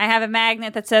I have a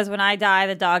magnet that says when I die,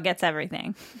 the dog gets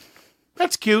everything.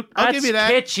 That's cute. I'll That's give you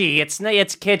that. kitschy. It's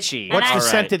kitschy. What's All the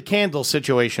right. scented candle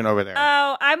situation over there?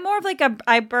 Oh, I'm more of like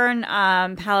I burn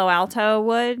Palo Alto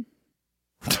wood.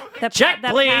 Check,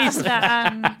 please. You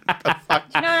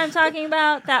know what I'm talking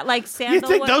about? That like you sandalwood.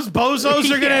 think those bozos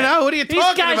are going to Yeah. know? What are you These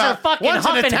talking guys about? are fucking One's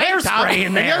in a huffing tank top, hairspray in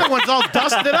and there. the other one's all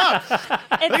dusted up.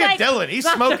 It's Look like, at Dylan. He's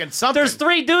smoking something. There's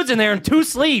 3 dudes in there and 2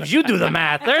 sleeves. You do the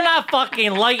math. They're not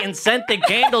fucking lighting scented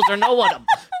candles or know what a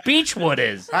beech wood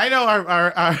is. I know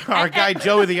our guy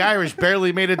Joey the Irish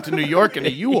barely made it to New York in a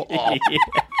U-Haul.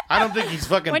 I don't think he's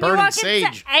fucking when you burning walk sage.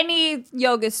 into any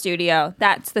yoga studio,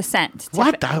 that's the scent.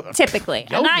 What the- Typically,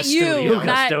 Yoga not you. studio?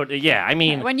 Not, Yeah, I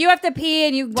mean, when you have to pee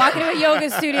and you walk into a yoga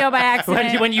studio by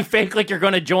accident. when you fake like you're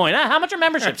going to join. How much are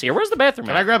memberships here? Where's the bathroom?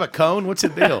 Can I at? grab a cone? What's the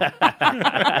deal?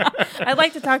 I'd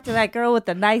like to talk to that girl with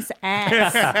the nice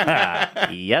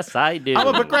ass. Yes, I do. I'm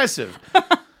a progressive.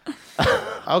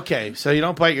 Okay, so you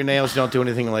don't bite your nails. You don't do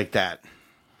anything like that.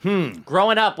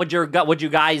 Growing up, would you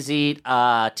guys eat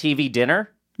TV dinner?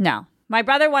 No, my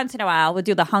brother once in a while would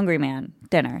do the Hungry Man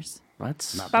dinners,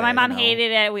 That's but my mom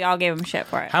hated it. We all gave him shit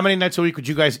for it. How many nights a week would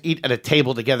you guys eat at a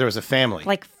table together as a family?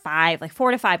 Like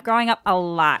 4 to 5. Growing up, a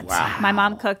lot. Wow. My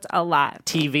mom cooked a lot.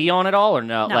 TV on it all or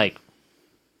no? No. Like,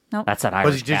 Nope. that's that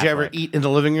Irish. Did you ever Catholic. eat in the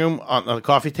living room on the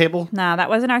coffee table? No, that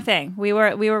wasn't our thing. We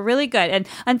were really good, and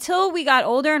until we got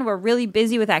older and were really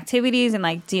busy with activities and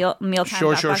like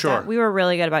mealtime. Sure. We were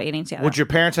really good about eating together. Would your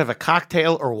parents have a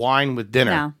cocktail or wine with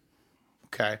dinner? No.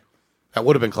 Okay. That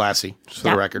would have been classy, just for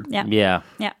Yeah. the record. Yeah. Yeah.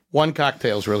 Yeah. One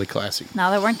cocktail is really classy. No,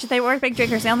 they weren't big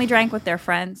drinkers. They only drank with their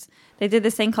friends. They did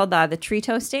this thing called the tree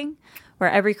toasting, where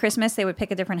every Christmas they would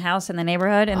pick a different house in the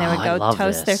neighborhood and they would I go love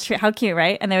toast their this. tree. How cute,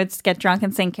 right? And they would get drunk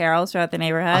and sing carols throughout the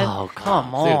neighborhood. Oh, come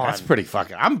Dude, on. that's pretty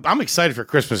fucking. I'm excited for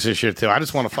Christmas this year too. I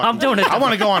just want to fucking. I'm doing it. I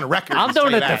want to go on record. I'm and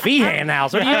doing say it at the that. Feehan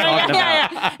house. What are you talking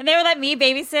about? yeah. And they would let me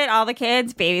babysit all the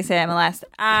kids, babysit and molest.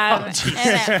 And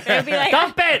then they'd be like,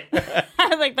 Dump it.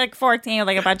 I was like 14 with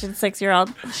like a bunch of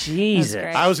 6-year-olds. Jesus.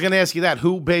 great. I was going to ask you that.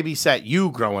 Who babysat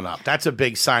you growing up? That's a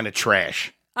big sign of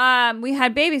trash. We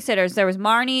had babysitters. There was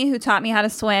Marnie who taught me how to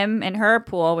swim in her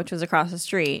pool, which was across the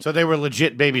street. So they were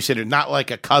legit babysitters, not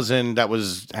like a cousin that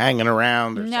was hanging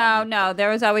around. Or something. No. There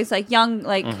was always like young,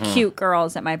 like cute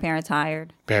girls that my parents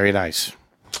hired. Very nice.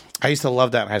 I used to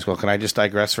love that in high school. Can I just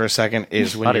digress for a second?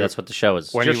 Is when Buddy, you that's what the show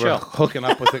is. when It's you your were show. hooking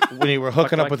up with when you were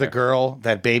hooking do up I with a care? girl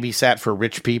that babysat for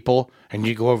rich people, and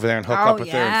you go over there and hook Oh, up with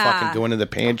her and yeah. fucking go into the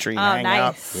pantry and Oh, hang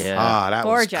nice. out. Yeah. Ah, that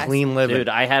Gorgeous. was clean living. Dude,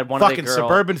 I had one of fucking the girls.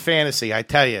 suburban fantasy. I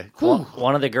tell you.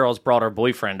 One of the girls brought her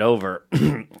boyfriend over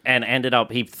and ended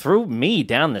up, he threw me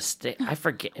down the stairs. I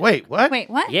forget. Wait, what? Wait,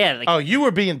 what? Yeah. Like, Oh, you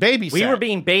were being babysat. we were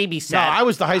being babysat. No, I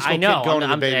was the high school I know, kid going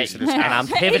I'm, to the I'm- babysitter's And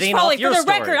house. I'm pivoting Ace Foley, off your for the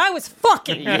story. record, I was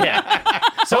fucking. Yeah.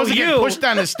 So So was getting you pushed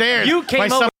down the stairs. you by came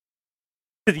some- over.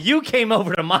 You came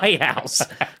over to my house,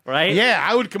 right? Yeah,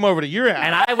 I would come over to your house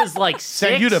And I was like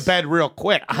send 6. you to bed real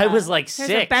quick. I was like Here's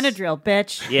 6. a Benadryl,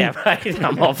 bitch. Yeah, right.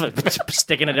 I'm off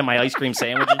sticking it in my ice cream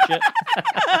sandwich and shit.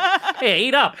 Hey,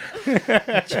 eat up.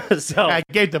 So I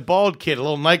gave the bald kid a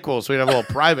little NyQuil so we'd have a little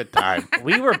private time.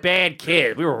 we were bad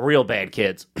kids. We were real bad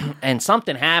kids. And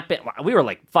something happened. We were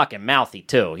like fucking mouthy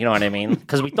too. You know what I mean?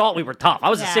 Because we thought we were tough. I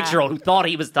was a Yeah. 6-year-old who thought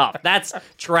he was tough. That's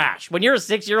trash. When you're a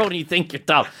 6-year-old and you think you're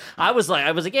tough. I was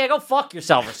like, yeah, go fuck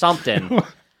yourself or something.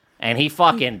 And he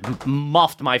fucking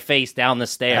muffed my face down the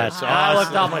stairs. That's And I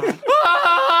looked up like,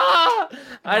 "Ah!"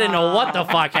 I didn't know what the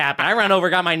fuck happened. I ran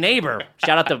over, got my neighbor.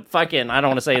 Shout out to fucking, I don't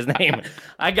want to say his name.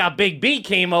 I got Big B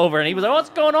came over and he was like, what's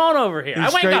going on over here? I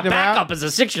went and straightened got him out? backup as a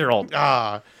 6-year-old.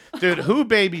 Dude, who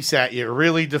babysat you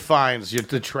really defines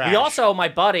the trash. We also, my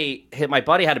buddy had a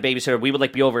babysitter. We would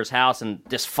like be over his house, and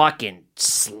this fucking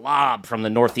slob from the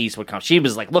Northeast would come. She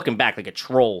was like looking back like a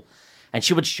troll, and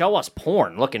she would show us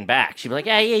porn. Looking back, she'd be like,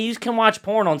 "Yeah, you can watch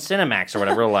porn on Cinemax or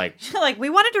whatever." We're like, Like, we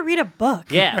wanted to read a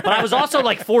book. yeah, but I was also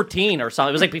like 14 or something.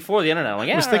 It was like before the internet. I'm like,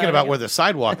 yeah, I was thinking about where the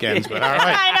sidewalk ends, but all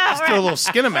right. I know, Let's do a little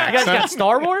Skinamax. you guys huh? got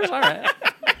Star Wars. All right,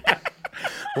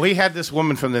 We had this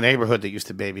woman from the neighborhood that used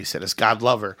to babysit us. God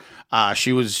love her.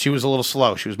 She was a little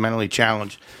slow. She was mentally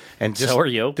challenged. And just, so are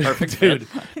you? Perfect, dude.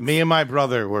 fit. Me and my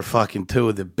brother were fucking two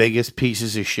of the biggest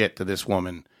pieces of shit to this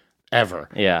woman ever.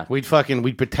 Yeah. We'd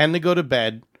pretend to go to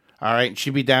bed. All right, and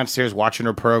she'd be downstairs watching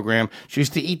her program. She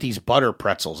used to eat these butter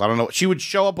pretzels. I don't know. She would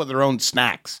show up with her own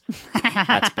snacks.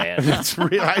 That's bad. It's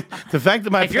real. The fact that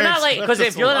my If you're not parents like, left because us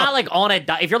if you're alone- not like on a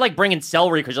diet, if you're like bringing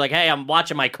celery because you're like, hey, I'm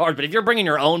watching my cards, but if you're bringing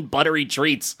your own buttery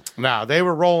treats, No, they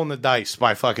were rolling the dice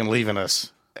by fucking leaving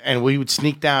us. And we would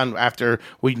sneak down after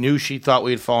we knew she thought we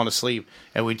had fallen asleep,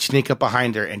 and we'd sneak up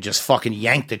behind her and just fucking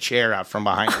yank the chair out from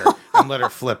behind her and let her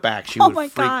flip back. She would my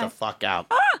freak God. the fuck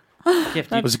out.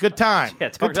 if It was a good time. Yeah,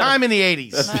 it's good hard to- time in the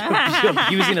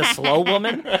 80s. using a slow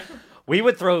woman. We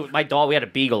would throw my dog. We had a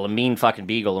beagle, a mean fucking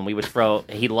beagle, and we would throw.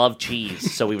 He loved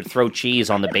cheese, so we would throw cheese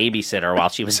on the babysitter while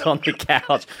she was on the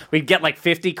couch. We'd get like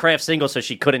 50 Kraft Singles so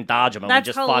she couldn't dodge them. And That's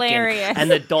we'd just hilarious. Fucking,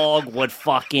 and the dog would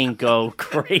fucking go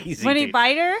crazy. Would he dude.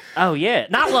 bite her? Oh yeah,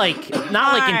 not like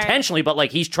Hard. intentionally, but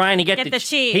like he's trying to get the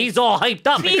cheese. He's all hyped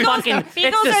up. Beagles- It's fucking.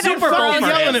 beagles It's are the the Super Bowl worst. for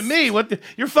You're yelling him. at me. What?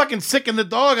 You're fucking sicking the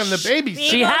dog on the baby.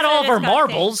 She Beagles had are all of her disgusting.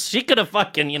 marbles. She could have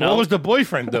fucking, you know. What was the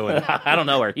boyfriend doing? I don't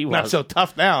know where he was. Not so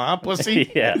tough now, huh, pussy?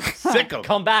 Yeah. Sicko.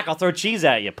 Come back, I'll throw cheese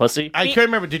at you, pussy. I can't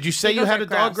remember. Did you say you Beagles had are a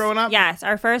dog gross. growing up? Yes,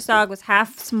 our first dog was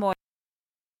half Samoyed.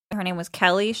 Her name was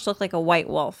Kelly. She looked like a white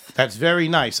wolf. That's very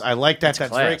nice. I like that.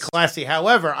 That's very class. classy.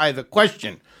 However, I have a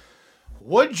question.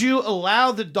 Would you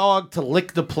allow the dog to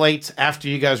lick the plates after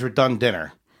you guys were done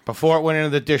dinner? Before it went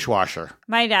into the dishwasher?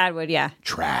 My dad would, yeah.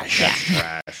 Trash.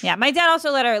 Trash. Yeah, my dad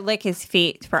also let her lick his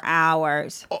feet for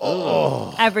hours.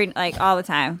 Oh. All the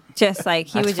time. Just like,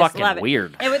 he That's would just fucking love it.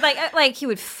 weird. It would like he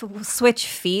would switch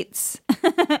feet. and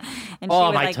she Oh,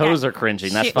 would, my like, toes get- are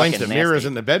cringing. That's she- Explains fucking the mirrors nasty.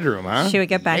 in the bedroom, huh? She would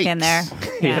get back in there.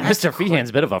 Yikes. Yeah, Mr. Feehan's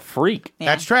a bit of a freak.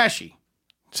 That's trashy.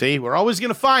 See, we're always going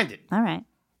to find it. All right.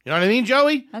 You know what I mean,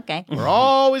 Joey? Okay. We're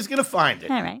always going to find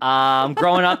it. All right.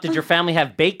 Growing up, did your family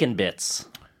have bacon bits?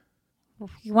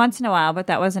 Once in a while, but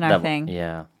that wasn't our thing.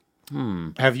 Yeah.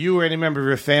 Have you or any member of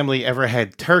your family ever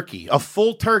had turkey, a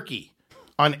full turkey,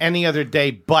 on any other day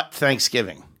but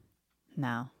Thanksgiving?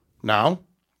 No. No?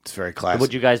 It's very classic.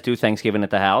 Would you guys do Thanksgiving at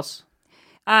the house?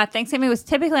 Thanksgiving was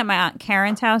typically at my Aunt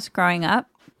Karen's house growing up,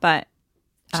 but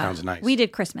Sounds nice. we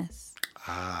did Christmas.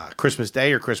 Christmas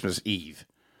Day or Christmas Eve?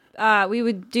 We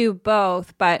would do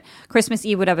both, but Christmas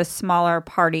Eve would have a smaller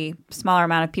party, smaller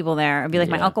amount of people there. It'd be like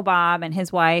my Yeah. Uncle Bob and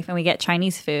his wife, and we get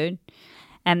Chinese food.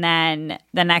 And then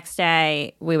the next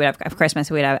day, we would have Christmas.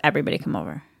 We'd have everybody come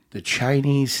over. The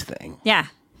Chinese thing. Yeah,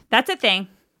 that's a thing.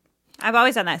 I've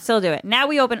always done that. Still do it. Now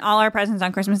we open all our presents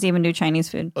on Christmas Eve and do Chinese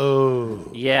food. Oh.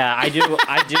 Yeah, I do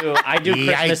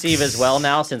Christmas Eve as well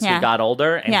now since we got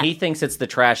older, and he thinks it's the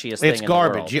trashiest thing It's in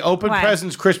garbage. the world. You open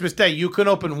presents Christmas Day. You can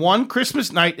open one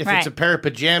Christmas night if it's a pair of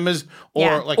pajamas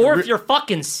or or if you're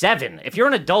fucking 7. If you're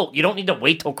an adult, you don't need to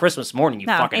wait till Christmas morning, you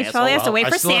fucking he asshole. probably has to wait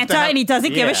for Santa, and he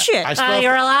doesn't give a shit.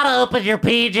 You're allowed to open your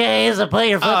PJs and put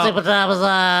your footsie pajamas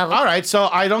on. All right, so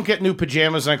I don't get new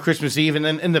pajamas on Christmas Eve, and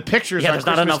then in the pictures on there's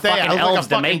not Christmas enough Day, I fucking look like a elves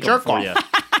to make fucking them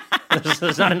for you.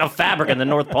 There's not enough fabric in the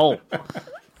North Pole.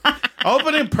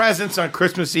 Opening presents on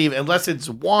Christmas Eve, unless it's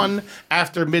one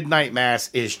after midnight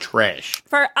mass, is trash.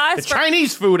 For us, The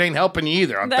Chinese food ain't helping you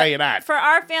either, I'll tell you that. For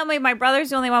our family, my brother's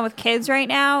the only one with kids right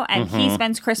now, and he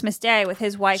spends Christmas Day with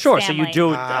his wife's Sure, family. so you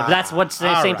do. That's what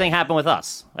the same thing happened with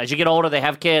us. As you get older, they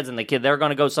have kids, and they're going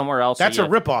to go somewhere else. That's a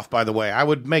ripoff, by the way. I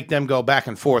would make them go back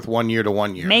and forth 1 year to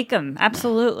 1 year. Make them,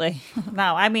 absolutely.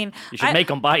 No, I mean... You should make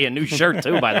them buy you a new shirt,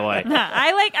 too, by the way.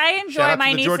 I enjoy Shout out my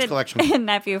to the niece George Collection. and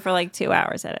nephew for like 2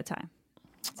 hours at a time.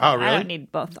 Oh, really? I don't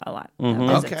need both a lot.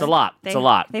 Okay. It's a lot. It's a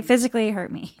lot. They physically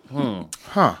hurt me.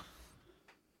 Huh.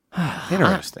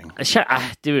 Interesting.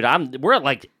 Dude, we're at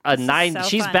like a 9. so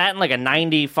She's fun. batting like a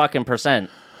 90%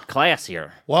 class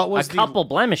here. What was a couple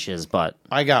blemishes, but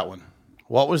I got one.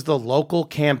 What was the local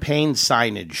campaign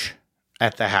signage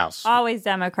at the house? Always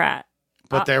Democrat.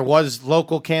 But there was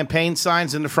local campaign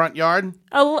signs in the front yard?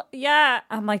 Oh, yeah.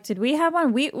 I'm like, did we have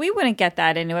one? We wouldn't get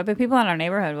that into it, but people in our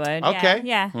neighborhood would. Okay.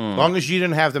 Yeah. As long as you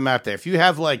didn't have them out there. If you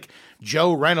have, like,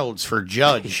 Joe Reynolds for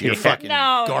judge, you're fucking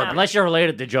No, garbage. unless you're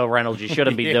related to Joe Reynolds, you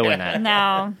shouldn't be doing that.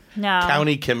 No.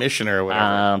 County commissioner or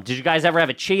whatever. Did you guys ever have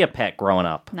a chia pet growing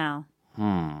up? No.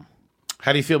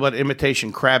 How do you feel about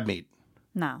imitation crab meat?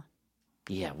 No.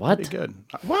 Yeah, what? Pretty good.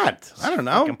 What? I don't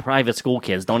know. Fucking private school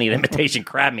kids don't eat imitation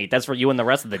crab meat. That's for you and the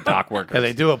rest of the dock workers. Yeah,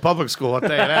 they do at public school, I'll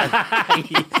tell you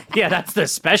that. Yeah, that's the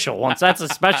special ones. That's a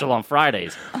special on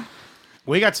Fridays.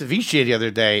 We got ceviche the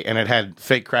other day, and it had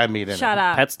fake crab meat in it. Shut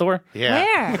up. Pet store?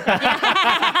 Yeah. Where?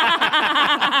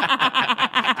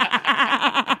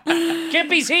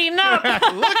 Kippy's heating up.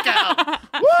 Look out!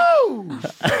 Woo!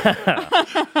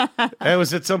 It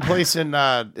was at some place in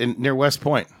near West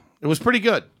Point. It was pretty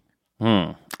good.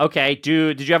 Okay,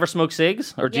 did you ever smoke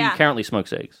cigs? Or do you Yeah. currently smoke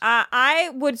cigs?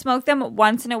 I would smoke them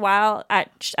once in a while at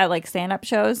like stand-up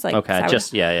shows. Like, Okay,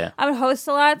 I would host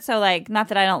a lot, so like, not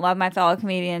that I don't love my fellow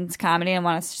comedians' comedy and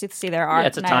want to see their art. Yeah,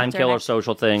 it's a night time after killer, night.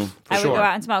 social thing. For I would sure. go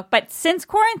out and smoke, but since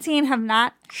quarantine, have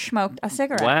not smoked a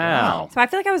cigarette. Wow. So I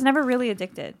feel like I was never really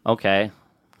addicted. Okay.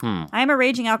 I am a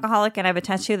raging alcoholic, and I have a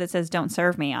tattoo that says "Don't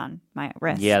serve me" on my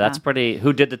wrist. Yeah, that's pretty.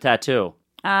 Who did the tattoo?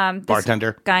 this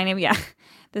Bartender. guy named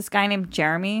this guy named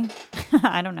Jeremy.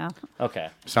 I don't know. Okay.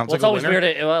 Sounds Well, like it's a always winner.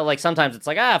 weird. Like sometimes it's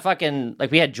like fucking like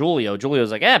we had Julio.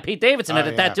 Julio's like, Pete Davidson had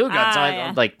a yeah. tattoo gun. So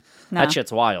yeah. like No. that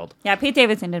shit's wild. Yeah, Pete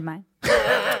Davidson did mine.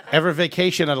 Ever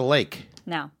vacation at a lake?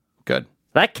 No. Good.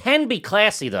 That can be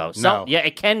classy though. No. Yeah,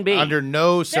 it can be. Under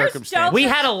no circumstances. dope- We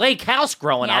had a lake house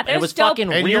growing Yeah, up, and it was there's dope-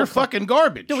 fucking And real. you're fucking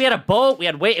garbage. Dude, we had a boat. We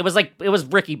had it was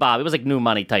Ricky Bob. It was like new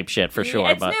money type shit for sure.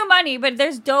 It's but new money, but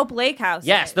there's dope lake houses.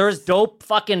 yes, there's dope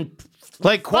fucking.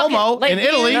 Like Cuomo fucking- in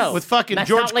Italy no, with fucking that's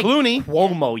George not Lake Clooney.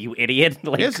 Cuomo, you idiot.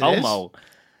 Like Yes, it Como.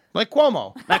 Like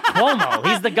Cuomo. Not Cuomo.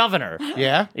 He's the governor.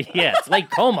 Yeah. Yeah, it's Lake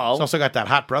Como. It's also got that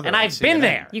hot brother. and on I've been CNN.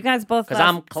 there. You guys both 'Cause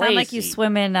I'm sound like you crazy.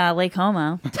 swim in Lake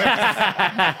Como. Only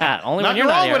when Nothing you're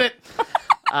not wrong here. with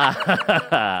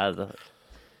it.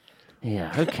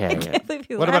 Yeah, okay.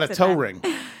 What about a toe ring?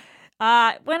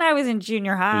 When I was in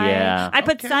junior high. Yeah. I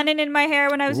put sun in my hair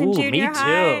when I was in Ooh, junior me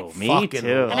high. too. Me Fucking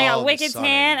too. And I got love wicked sun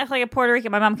tan. in. I look like a Puerto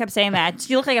Rican. My mom kept saying that.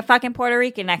 You look like a fucking Puerto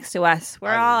Rican next to us.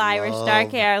 We're all Irish,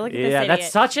 dark hair. Look at this Yeah, idiot.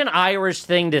 that's such an Irish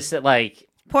thing to say. Like,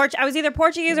 I was either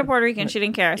Portuguese or Puerto Rican. She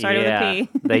didn't care. Started yeah, with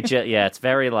a P. it's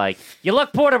very like you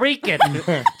look Puerto Rican,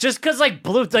 just because like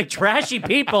trashy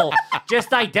people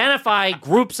just identify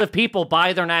groups of people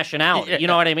by their nationality. You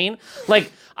know what I mean?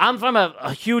 Like I'm from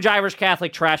a huge Irish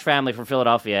Catholic trash family from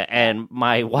Philadelphia, and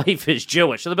my wife is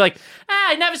Jewish, so they'll be like,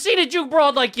 I never seen a Jew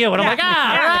broad like you, and I'm like, all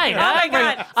right. Oh my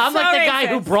God. I'm So like the guy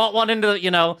who racist. brought one into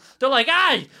they're like,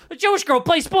 a Jewish girl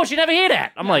plays sports, you never hear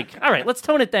that. I'm like, all right, let's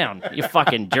tone it down, you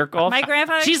fucking jerk off. My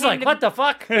grandfather She's came like, to- what the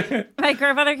fuck? My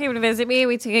grandfather came to visit me.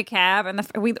 We took a cab, and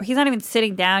he's not even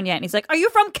sitting down yet. And he's like, "Are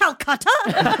you from Calcutta?"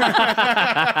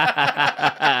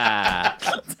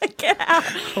 Get out.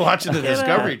 Watching the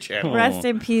Discovery Channel. Rest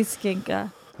in peace,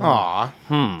 Skinka. Aw.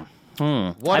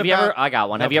 What Have you about- ever? I got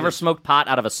one. No, Have you ever please. smoked pot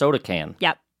out of a soda can?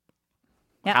 Yep.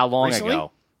 How long Recently?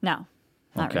 ago? No.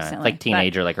 Not recently. Like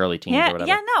teenager, like early teens or whatever.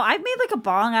 Yeah, no, I've made like a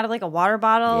bong out of like a water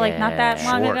bottle like not that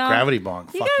long Sure, ago. gravity bong.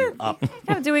 Fuck you up. You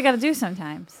gotta do what you gotta do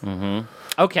sometimes.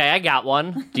 Okay, I got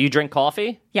one. Do you drink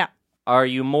coffee? Yeah. Are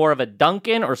you more of a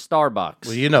Dunkin' or Starbucks?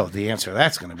 Well, you know the answer to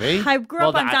that's going to be. I grew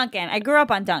up on Dunkin'. I grew up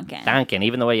on Dunkin'. Dunkin',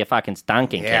 even the way you fucking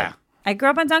stunking, Yeah. kid. I grew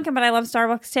up on Dunkin', but I love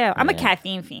Starbucks too. I'm a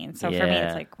caffeine fiend, so for me Yeah.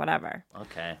 it's like whatever.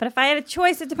 Okay. But if I had a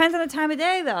choice, it depends on the time of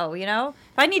day, though. You know, if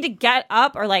I need to get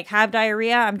up or like have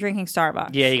diarrhea, I'm drinking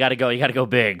Starbucks. Yeah, you gotta go. You gotta go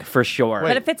big for sure.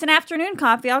 But if it's an afternoon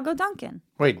coffee, I'll go Dunkin'.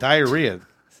 Wait, diarrhea.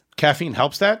 Caffeine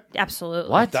helps that?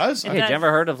 Absolutely. What? It does? Hey, did you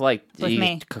ever heard of like With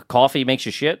me. coffee makes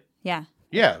you shit? Yeah,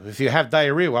 Yeah. If you have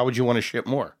diarrhea, why would you want to shit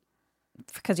more?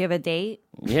 because you have a date.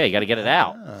 Yeah, you got to get it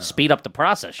out. Speed up the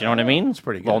process. You know what I mean? It's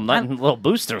pretty good. Little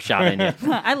booster shot in you.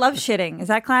 I love shitting. Is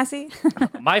that classy?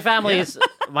 My family's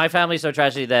so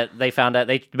trashy that they found out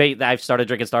I've started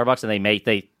drinking Starbucks and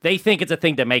they think it's a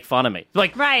thing to make fun of me.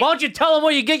 Like, Right. why don't you tell them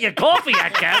where you get your coffee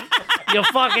at, Kev? You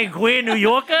fucking queer New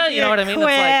Yorker. You know what I mean? It's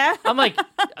Queer. like, I'm like,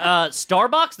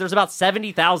 Starbucks. There's about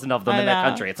 70,000 of them I in that know.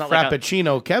 country. It's not like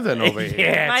Frappuccino Kevin over here.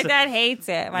 yeah. My it's- dad hates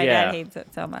it. My Yeah. dad hates it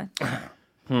so much.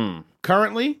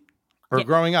 Currently or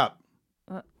growing up,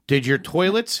 did your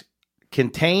toilets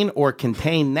contain or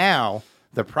contain now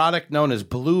the product known as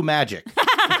Blue Magic?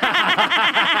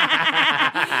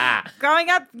 Growing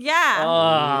up, yeah.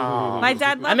 My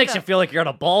dad loved That makes it. you feel like you're at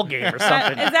a ball game or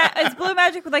something. Is Blue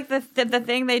Magic with like the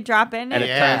thing they drop in And it?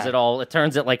 it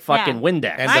turns it like fucking Yeah.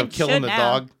 Windex. Ends I up killing should the now.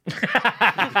 dog?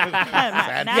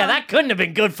 Now- Yeah, that couldn't have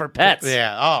been good for pets.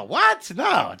 Yeah. Oh, what?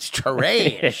 No, it's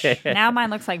trash. Now mine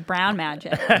looks like brown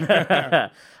magic.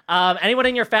 Anyone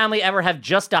in your family ever have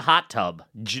just a hot tub?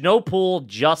 No pool,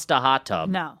 just a hot tub.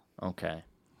 No, Okay.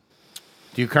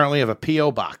 Do you currently have a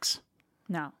P.O. box?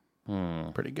 no,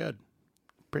 Pretty good.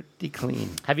 Pretty clean.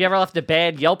 Have you ever left a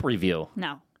bad Yelp review?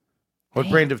 no. What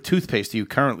brand of toothpaste do you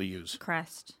currently use?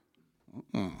 Crest.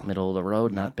 Middle of the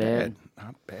road, not bad.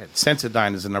 Not bad.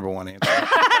 Sensodyne is the number one answer.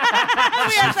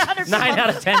 9 out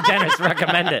of 10 dentists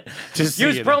recommend it. Just so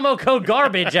Use you know. promo code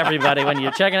GARBAGE, everybody, when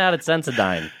you're checking out at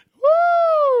Sensodyne.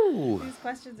 Woo! These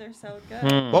questions are so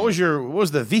good. What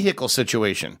was the vehicle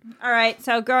situation? All right.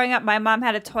 So growing up, my mom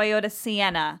had a Toyota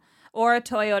Sienna or a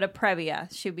Toyota Previa.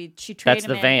 She traded That's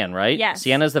them the in. van, right? Yes.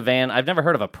 Sienna's the van. I've never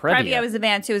heard of a Previa. Previa was the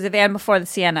van too. It was a van before the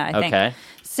Sienna, I think. Okay.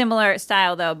 Similar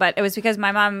style though, but it was because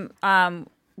my mom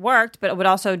worked, but would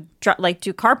also do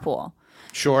carpool.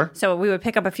 Sure. So we would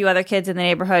pick up a few other kids in the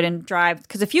neighborhood and drive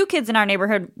because a few kids in our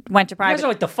neighborhood went to You guys private are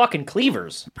like the fucking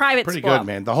Cleavers. private Pretty school. good,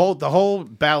 man. The whole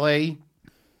ballet,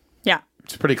 Yeah.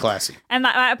 it's pretty classy. And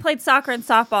I played soccer and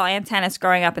softball and tennis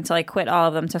growing up until I quit all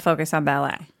of them to focus on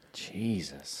ballet.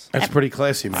 Jesus. That's pretty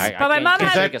classy, man. But my mom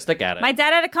can't had- take a stick at it. My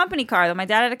dad had a company car though. My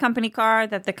dad had a company car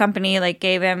that the company like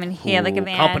gave him, and he had like a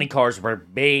van. Company cars were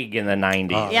big in the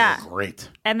 90s. Yeah. Great.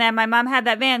 And then my mom had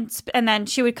that van, and then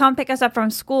she would come pick us up from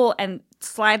school and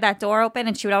slide that door open,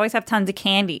 and she would always have tons of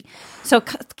candy. So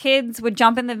kids would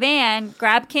jump in the van,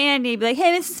 grab candy, be like,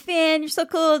 "Hey, Mrs. Finn, you're so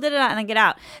cool," and then get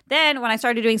out. Then when I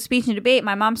started doing speech and debate,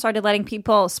 my mom started letting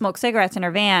people smoke cigarettes in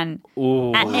her van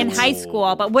in high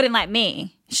school, but wouldn't let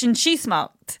me. She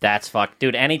smoked. That's fuck.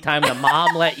 Dude, anytime the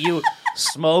mom let you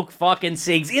smoke fucking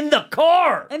cigs in the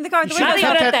car. In the car, You the should Not window-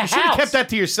 even at the you should have house. kept that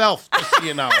to yourself, just so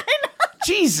you know.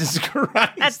 Jesus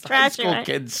Christ. That's High trashy, school right?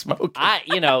 kids smoking.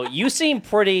 You seem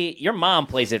pretty. Your mom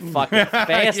plays it fucking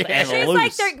fast and She's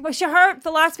loose. like, her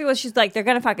philosophy was, she's like, they're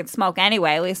gonna fucking smoke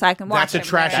anyway. At least I can watch. That's a them,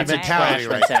 trashy right? mentality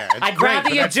right there. It's I'd great, rather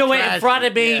but you that's do it in trashy. front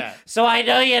of me, Yeah. so I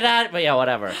know you're not. But yeah,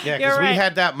 whatever. Yeah, You're because we right.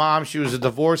 had that mom. She was a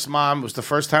divorced mom. It was the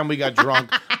first time we got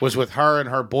drunk. Was with her and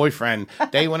her boyfriend.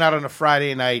 They went out on a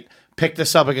Friday night. Picked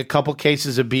us up like a couple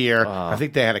cases of beer. I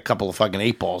think they had a couple of fucking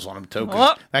 8-balls on him too.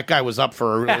 'Cause that guy was up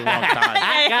for a really long time.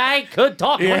 That guy could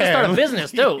talk. He wanted to Yeah. start a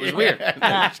business too. It was weird.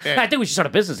 Yeah. I think we should start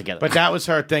a business together. But that was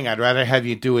her thing. I'd rather have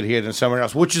you do it here than somewhere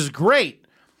else, which is great.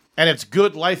 And it's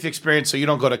good life experience so you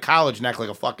don't go to college and act like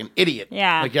a fucking idiot.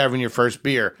 Yeah. Like you're having your first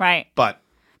beer. Right. But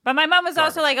But my mom was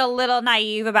also like a little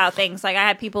naive about things. Like I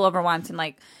had people over once, and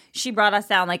like she brought us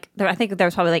down. Like I think there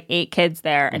was probably like 8 kids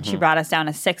there, and she brought us down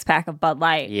a 6-pack of Bud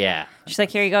Light. yeah. She's like,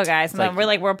 "Here you go, guys." And then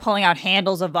like- we're pulling out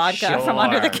handles of vodka from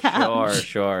under the couch.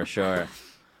 Sure.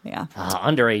 Yeah.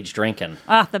 Underage drinking.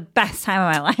 Oh, the best time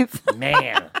of my life.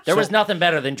 Man, there was nothing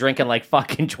better than drinking like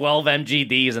fucking 12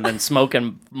 MGDs and then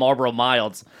smoking Marlboro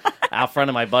Milds out front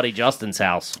of my buddy Justin's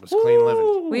house. it was clean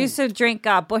living. We used to drink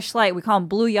Bush Light. We call them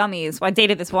Blue Yummies. Well, I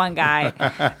dated this one guy.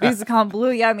 We used to call them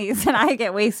Blue Yummies, and I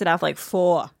get wasted off like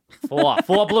 4.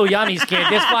 Four blue yummies, kid.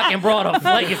 This fucking brought a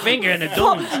flag your finger in the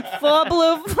dunes. 4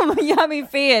 blue yummy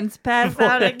fiends passed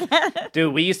out again.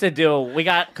 Dude, we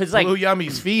got, cause like, Blue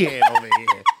Yummy's fee hand over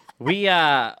here. We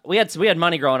had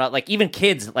money growing up, like even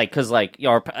kids, like because like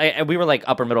we were like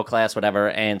upper middle class,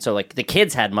 whatever, and so like the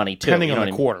kids had money too, Depending you know on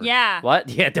the what I mean? quarter. Yeah. What?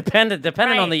 Yeah, depending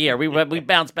Right. on the year, we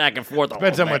bounced back and forth.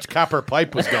 Depends how much copper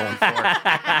pipe was going for.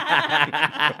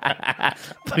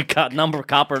 We got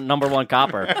number one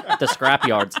copper, the scrap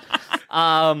yards.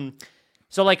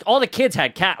 So like all the kids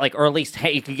had or at least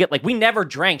you could get like we never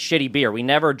drank shitty beer. We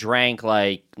never drank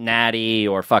like Natty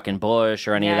or fucking Bush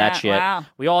or any of that shit. Wow.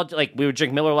 We all like we would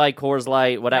drink Miller Lite, Coors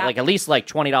Light, whatever. Yeah. Like at least like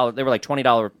 $20. They were like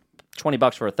 $20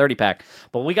 for a 30-pack.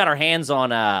 But we got our hands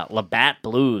on Labatt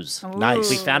Blues. Nice.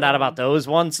 We found out about those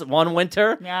one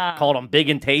winter. Yeah. Called them Big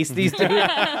and Tasties, dude.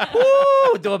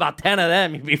 Woo! Do about 10 of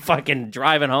them. You'd be fucking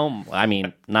driving home. I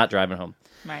mean, not driving home.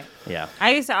 Right. Yeah.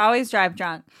 I used to always drive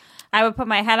drunk. I would put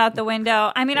my head out the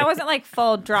window. I mean, I wasn't like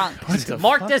full drunk.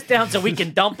 Mark this down so we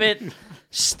can dump it.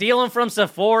 Stealing from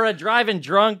Sephora, driving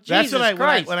drunk. That's Jesus what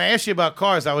Christ. when I asked you about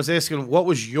cars, I was asking, what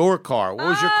was your car? What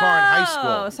was your car in high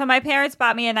school? So my parents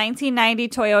bought me a 1990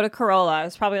 Toyota Corolla. It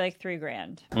was probably like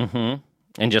 $3,000.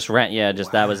 And just rent,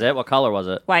 that was it. What color was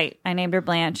it? White. I named her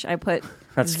Blanche. I put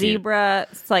That's zebra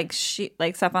like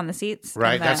stuff on the seats.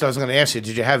 Right, And that's what I was going to ask you.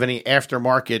 Did you have any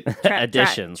aftermarket?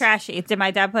 Additions. Trashy. Did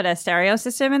my dad put a stereo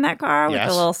system in that car with Yes.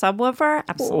 a little subwoofer?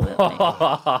 Absolutely.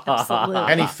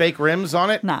 Absolutely. Any fake rims on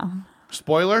it? No.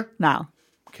 Spoiler? No.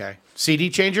 Okay. CD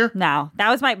changer? No. That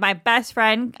was my best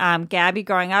friend, Gabby,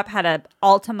 growing up, had a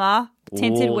Altima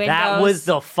tinted Ooh, windows. that was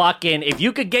the fucking. If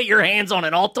you could get your hands on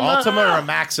an Altima. Ultima or a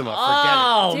Maxima?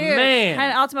 Oh, Dude, man.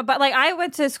 had an Altima, but like I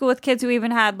went to school with kids who even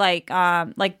had like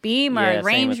Beam or Yeah, same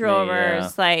Range with me,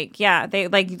 Rovers.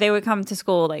 They would come to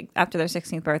school like after their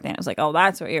 16th birthday, and it was like, oh,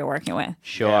 that's what you're working with.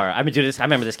 Sure. I mean, dude, I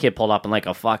remember this kid pulled up in like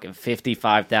a fucking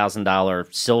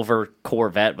 $55,000 silver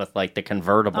Corvette with like the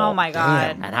convertible. Oh my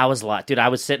god. And I was like, dude, I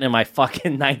was sitting in my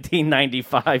fucking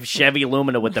 1995 Chevy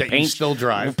Lumina with the That you paint still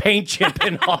drive. paint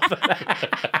chipping off of it.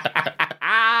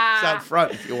 It's out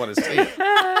front if you want to see it.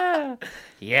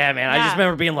 Yeah, man. I Yeah. just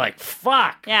remember being like,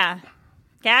 fuck. Yeah.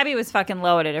 Gabby was fucking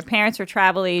loaded. Her parents were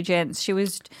travel agents. She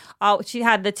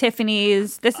had the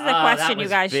Tiffany's. This is a that question you was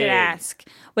guys should big. ask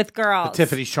with girls.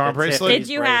 Tiffany's charm The bracelet? Tiffany's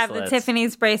Did you have the bracelets.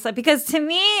 Tiffany's bracelet? Because to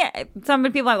me, some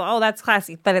people are like, oh, that's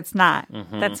classy, but it's not.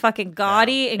 That's fucking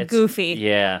gaudy and It's- goofy.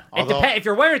 Yeah. Although- If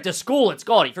you're wearing it to school, it's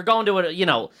gaudy. If you're going to it,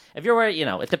 if you're wearing,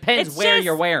 it depends It's where just-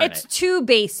 you're wearing It's it. too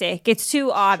basic. It's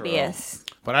too obvious.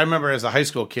 But I remember as a high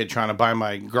school kid trying to buy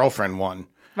my girlfriend one.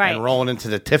 Right. And rolling into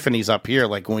the Tiffany's up here,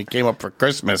 like when we came up for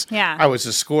Christmas. Yeah. I was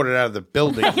escorted out of the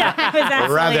building. Yeah, it was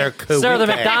absolutely- Rather cool. Sir, the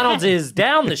McDonald's is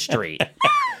down the street.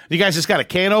 You guys just got a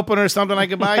can opener or something I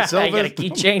could buy? I got Silver? a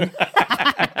keychain.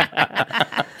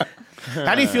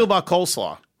 How do you feel about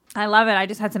coleslaw? I love it. I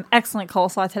just had some excellent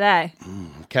coleslaw today.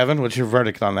 Kevin, what's your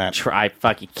verdict on that? Try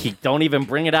fucking don't even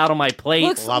bring it out on my plate.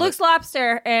 Luke's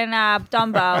Lobster in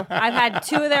Dumbo. I've had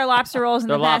 2 of their lobster rolls in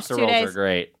Their the past lobster 2 rolls days. are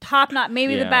great. Top notch,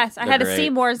 maybe the Yeah, best. I they're had a great.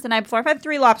 Seymour's the night before. I've had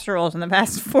 3 lobster rolls in the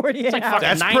past 48 hours.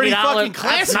 That's pretty fucking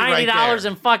classy right $90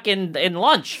 there. in fucking in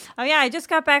lunch. Oh yeah, I just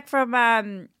got back from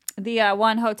the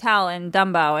one hotel in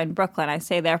Dumbo in Brooklyn. I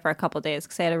stayed there for a couple days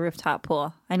because I had a rooftop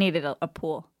pool. I needed a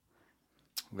pool.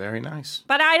 Very nice.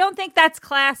 But I don't think that's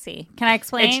classy. Can I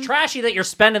explain? It's trashy that you're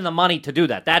spending the money to do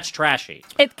that. That's trashy.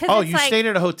 Oh, it's you like, stayed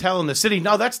at a hotel in the city?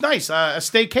 No, that's nice. A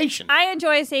staycation. I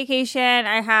enjoy a staycation.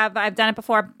 I've done it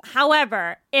before.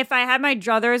 However, if I had my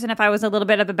druthers and if I was a little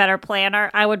bit of a better planner,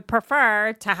 I would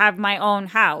prefer to have my own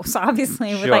house,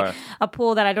 obviously, with like Sure. a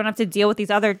pool that I don't have to deal with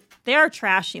these other. They are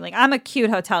trashy. Like I'm a cute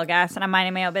hotel guest and I'm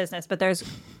minding my own business, but there's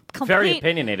Very complete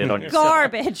opinionated on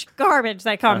yourself. garbage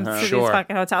that comes to Sure. these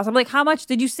fucking hotels. I'm like, how much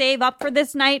did you save up for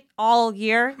this night all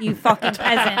year? You fucking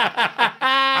peasant.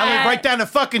 I live right down the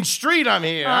fucking street. I'm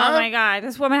here. Oh huh? my god,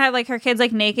 this woman had like her kids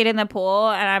like naked in the pool,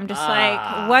 and I'm just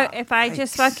like, what if I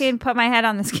just fucking put my head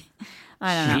on this?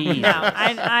 I don't know.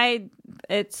 Jeez. No,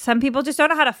 it's some people just don't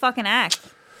know how to fucking act.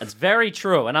 It's very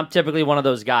true, and I'm typically one of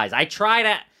those guys.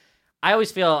 I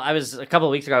always feel a couple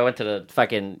of weeks ago. I went to the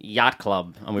fucking yacht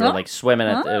club, and we were Oh. like swimming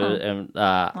at.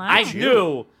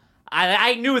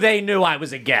 I knew they knew I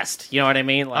was a guest. You know what I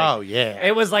mean? Like, Oh, yeah.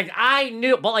 It was like I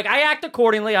knew, but like I act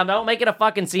accordingly. I don't make it a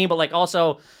fucking scene, but like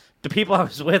also. The people I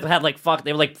was with had like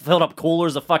they were like filled up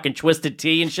coolers of fucking Twisted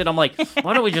Tea and shit. I'm like,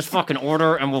 why don't we just fucking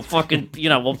order and we'll fucking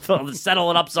we'll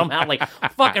settle it up somehow? Like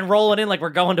fucking rolling in like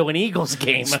we're going to an Eagles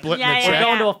game. Splitting Yeah, the yeah, We're check.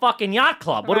 going to a fucking yacht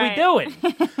club. What Right. are we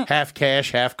doing? Half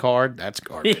cash, half card. That's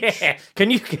garbage. Yeah. Can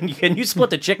you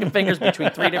split the chicken fingers between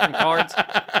 3 different cards?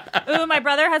 Ooh, my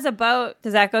brother has a boat.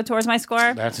 Does that go towards my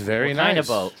score? That's very What nice. kind of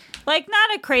boat? Like,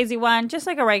 not a crazy one, just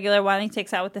like a regular one he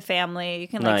takes out with the family. You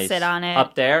can, like, sit on it.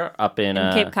 Up there? Up in...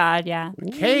 Cape Cod, yeah.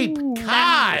 Cape Cod!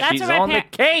 That's She's where on the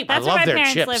Cape. That's I where love my their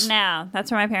parents chips. live now. That's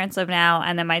where my parents live now.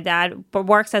 And then my dad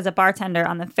works as a bartender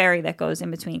on the ferry that goes in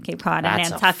between Cape Cod and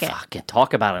That's Nantucket. a fucking...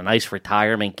 Talk about a nice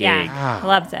retirement gig. Yeah,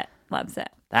 loves it. Loves it.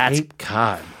 That's... Cape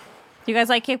Cod. You guys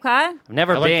like Cape Cod? I've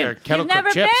never I like been. their kettle You've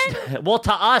cooked never chips. been? Well,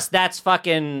 to us, that's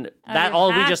fucking... that you all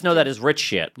we have just know to. that is rich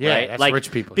shit, Yeah, right? that's like,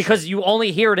 rich people because shit. you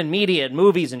only hear it in media and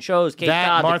movies and shows. Cape That,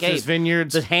 Cod, Martha's the Cape,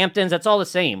 Vineyards. the Hamptons. That's all the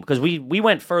same because we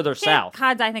went further Cape south.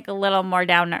 Cod's, I think, a little more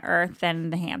down to earth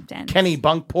than the Hamptons. Kenny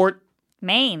Bunkport.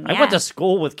 Maine. I yeah. went to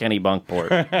school with Kenny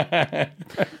Bunkport.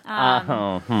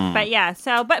 But yeah,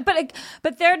 so but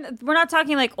we're not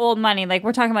talking like old money. Like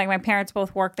we're talking like my parents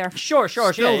both work there. Sure.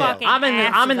 Yeah. Fucking I'm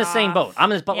in the asses same off.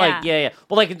 boat. But like Yeah. yeah.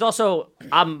 Well, like it's also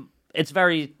it's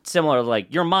very similar.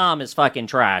 Like your mom is fucking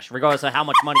trash, regardless of how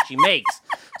much money she makes.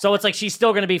 So it's like she's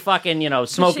still gonna be fucking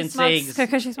smoking cigs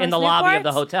in the lobby of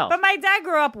the hotel. But my dad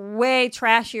grew up way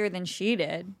trashier than she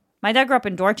did. My dad grew up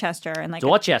in Dorchester and like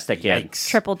Dorchester kid.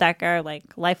 triple decker, like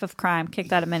life of crime,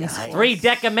 kicked out of many schools.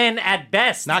 3-decker men at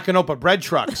best. Knocking open bread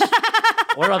trucks.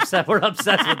 We're obsessed with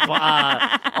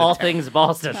all things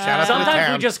Boston. out to the Sometimes we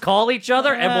town. just call each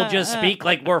other and we'll just speak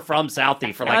like we're from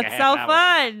Southie for like That's a so half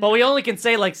hour. fun. But we only can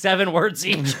say like 7 words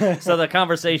each, so the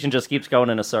conversation just keeps going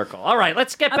in a circle. All right,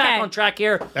 let's get back Okay. on track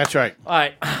here. That's right. All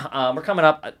right, we're coming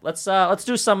up. Let's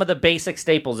do some of the basic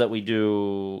staples that we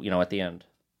do, at the end.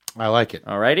 I like it.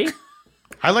 All righty,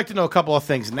 I'd like to know a couple of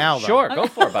things now, though. sure, go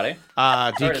for it, buddy. Do you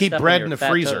Sorry to keep step on bread your in the fat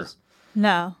freezer? toes.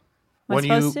 No. Am I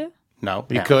supposed to? No,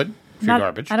 you could if you're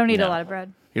garbage. I don't eat No. a lot of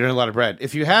bread. You don't eat a lot of bread.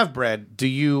 If you have bread, do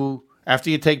you, after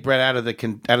you take bread out of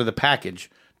the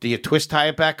package, do you twist tie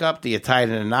it back up? Do you tie it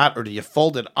in a knot, or do you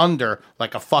fold it under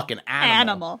like a fucking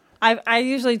animal? I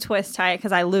usually twist tie it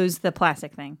because I lose the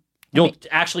plastic thing. You'll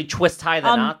actually twist tie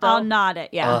the knot, though? I'll knot it.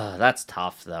 Yeah. That's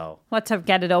tough, though. What, to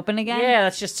get it open again? Yeah,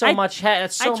 that's just so much.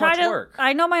 That's so much work.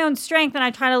 I know my own strength, and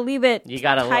I try to leave it. You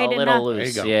got a tight little enough.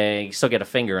 loose. There you go. Yeah, you still get a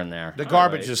finger in there. The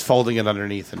garbage is folding it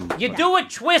underneath. And You do it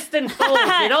twist and fold.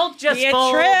 You don't just You're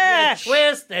fold. trash. You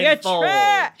twist and You're fold.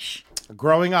 trash.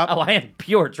 growing up, Oh, I am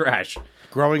pure trash.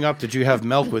 did you have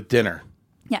milk with dinner?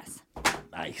 Yes.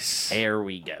 Nice. There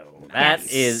we go. That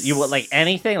Yes. is you would like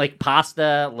anything like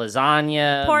pasta,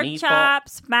 lasagna, Pork meatball,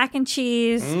 chops, mac and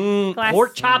cheese, glass-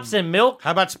 pork chops and milk.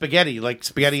 How about spaghetti? Like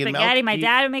spaghetti and milk? spaghetti. My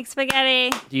dad would make spaghetti.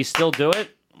 Do you still do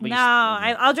it? No,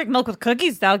 I'll drink milk with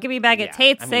cookies though. Give me a bag of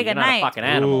Tates. Say you're not a goodnight. fucking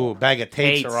animal. Ooh, bag of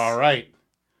Tates Tates. are all right.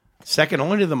 Second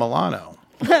only to the Milano.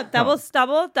 double.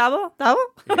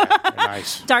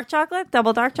 Nice. Dark chocolate,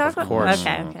 double dark chocolate. Of course.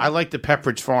 Okay. I like the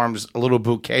Pepperidge Farms little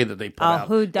bouquet that they put out.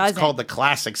 who It's doesn't? called the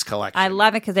Classics Collection. I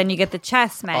love it because then you get the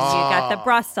chessmen, you got the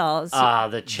Brussels.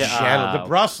 The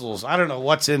Brussels. I don't know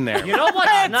what's in there. You know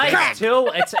what's nice too?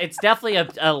 It's definitely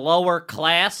a lower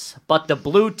class, but the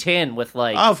blue tin with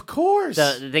like Of course.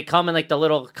 they come in like the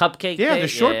little cupcake. yeah, thing. the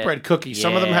shortbread cookies.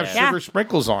 Some of them have Yeah. sugar Yeah.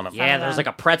 sprinkles on them. Yeah, there's like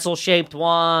a pretzel shaped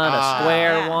one, a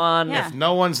square Yeah. one. Yeah. If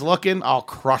no one's looking, I'll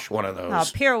crush one of those. Oh,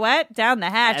 pirouette down the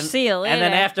hatch. And, See you later. and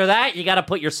then after that, you got to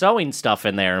put your sewing stuff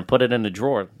in there and put it in a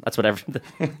drawer. That's what that's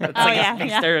like yeah, a big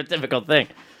yeah. stereotypical thing.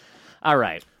 All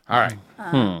right. All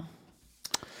right.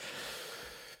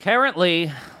 Currently,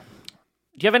 do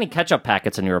you have any ketchup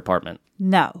packets in your apartment?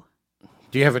 no,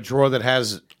 Do you have a drawer that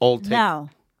has old tape? no.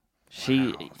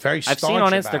 She, Very I've seen staunch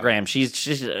on about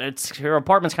Instagram. Her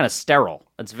apartment's kind of sterile.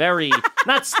 It's very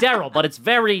not sterile, but it's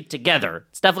very together.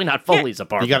 It's definitely not Foley's You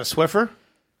apartment. got a Swiffer?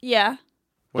 Yeah,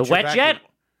 What's the your wet vacuum? jet?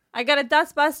 I got a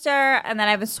dustbuster, and then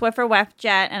I have a Swiffer wet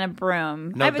jet and a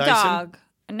broom. No I have a Dyson? dog.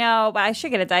 No, but I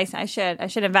should get a Dyson. I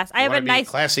should invest. I have Want a to be a nice.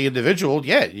 classy individual?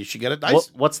 Yeah, you should get a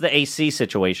Dyson. What's the AC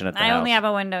situation at the I house? only have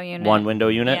a window unit. one window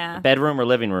unit, Yeah. bedroom or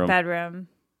living room. bedroom.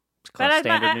 It's called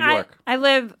standard New York.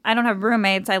 I don't have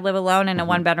roommates. I live alone in a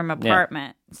one bedroom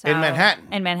apartment. So, In Manhattan?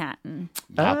 In Manhattan.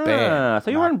 Not bad. I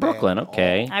thought you were Not in Brooklyn. bad at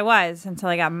Okay. I was until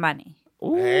I got money.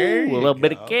 Ooh, There a you little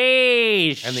bit of go.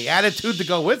 cash. And the attitude to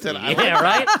go with it. I like Yeah, it.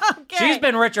 right? She's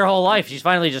been rich her whole life. She's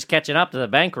finally just catching up to the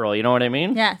bankroll. You know what I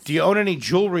mean? Yes. Do you own any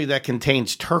jewelry that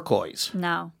contains turquoise?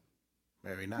 No.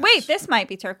 Very nice. Wait, this might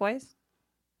be turquoise.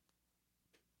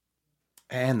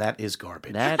 And that is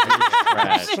garbage. That is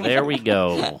trash. There we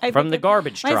go. I From think the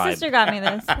garbage My tribe. sister got me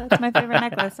this. That's my favorite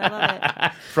necklace. I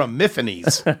love From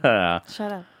Miffany's. it. Shut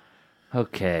up.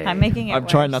 Okay. I'm making it I'm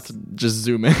trying worse. not to just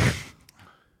zoom in.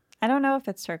 I don't know if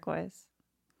it's turquoise.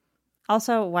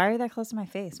 Also, why are you that close to my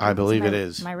face? I believe my, it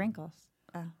is. My wrinkles.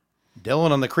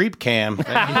 Dylan on the creep cam.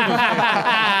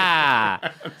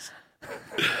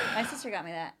 My sister got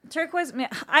me that turquoise.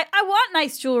 I want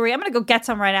nice jewelry. I'm gonna go get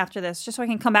some right after this, just so I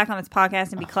can come back on this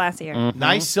podcast and be classier.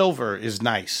 Nice silver is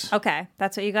nice. Okay,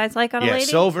 that's what you guys like on a Yeah, lady.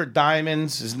 silver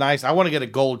diamonds is nice. I want to get a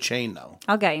gold chain though.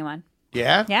 I'll get you one.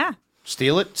 Yeah? Yeah.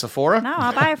 Steal it, Sephora? No,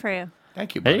 I'll buy it for you.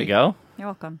 Thank you, buddy. There you go. You're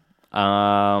welcome.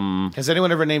 Has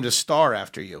anyone ever named a star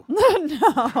after you?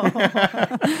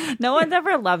 No one's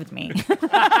ever loved me.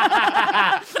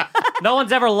 No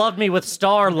one's ever loved me with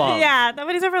star love. Yeah,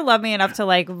 nobody's ever loved me enough to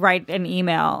like write an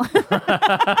email.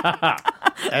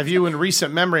 Have you, in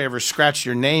recent memory, ever scratched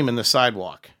your name in the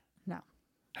sidewalk? No.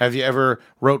 Have you ever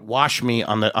wrote "Wash me"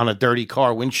 on a dirty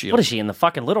car windshield? What is she in the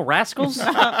fucking Little Rascals?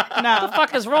 No. What the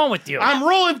fuck is wrong with you? I'm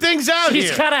ruling things out She's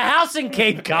here. got a house in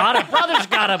Cape Cod. Her brother's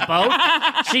got a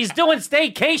boat. She's doing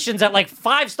staycations at like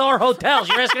 5-star hotels.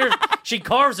 You're asking her if she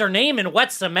carves her name in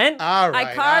wet cement? All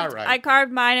right, I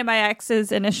carved mine and my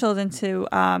ex's initials into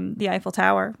the Eiffel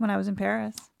Tower when I was in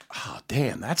Paris. Oh,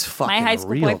 damn, that's fucking My high school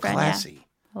real boyfriend, classy. Yeah.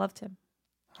 I loved him.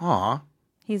 Aw.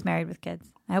 He's married with kids.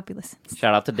 I hope he listens.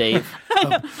 Shout out to Dave.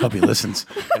 Hope he listens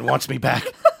and wants me back.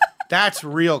 That's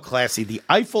real classy. The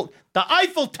Eiffel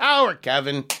Tower,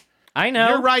 Kevin. I know.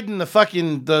 You're riding the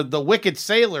fucking the Wicked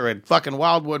Sailor at fucking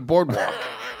Wildwood Boardwalk.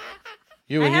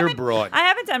 You and your broad. I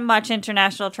haven't done much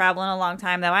international travel in a long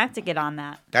time, though. I have to get on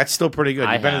that. That's still pretty good.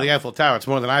 I You've been to have. the Eiffel Tower. It's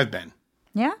more than I've been.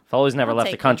 Yeah. I've always never I'll left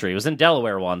the take it. country. It was in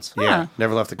Delaware once. Yeah,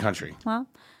 never left the country. Well,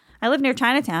 I live near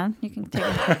Chinatown. You can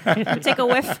take a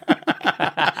whiff.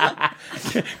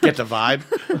 Get the vibe.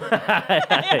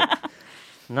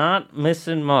 Not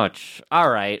missing much. All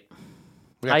right.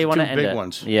 We How got you the want to two end big it?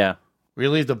 ones. Yeah. We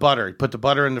leave the butter. You put the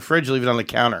butter in the fridge, leave it on the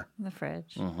counter. In the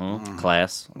fridge.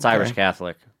 Class. It's Irish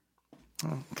Catholic.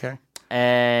 Okay.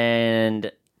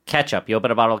 And ketchup. You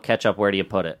open a bottle of ketchup. Where do you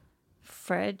put it?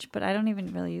 Fridge, but I don't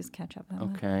even really use ketchup.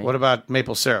 Okay. What about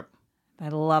maple syrup? I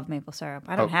love maple syrup.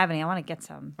 I don't have any. I want to get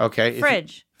some. Okay. if you-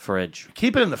 Fridge. Fridge.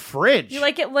 keep it in the fridge. You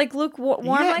like it like lukewarm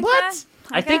Yeah, like what? that?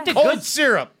 I think the Cold good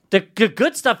syrup. the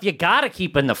good stuff you gotta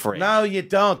keep in the fridge. No, you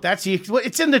don't.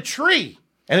 It's in the tree.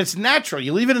 And it's natural.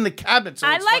 You leave it in the cabinet so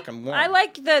it's fucking warm. I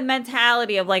like the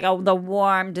mentality of like the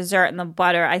warm dessert and the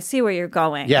butter. I see where you're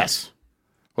going. Yes.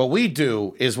 What we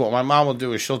do is what my mom will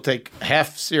do is she'll take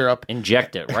half syrup,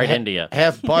 Inject it right into you.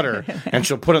 half butter, and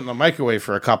she'll put it in the microwave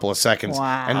for a couple of seconds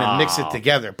Wow. and then mix it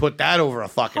together. Put that over a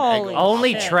fucking Holy egg.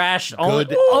 Only shit. trash.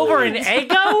 Good. Over an Eggo?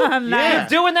 Yeah. You're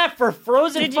doing that for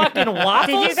frozen fucking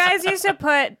waffles? Did you guys used to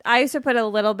put? I used to put a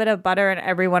little bit of butter in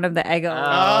every one of the Eggos.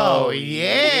 Oh,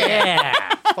 yeah.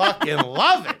 Yeah. Fucking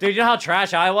love it. Dude, you know how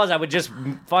trash I was? I would just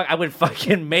I would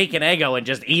fucking make an Eggo and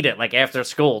just eat it like after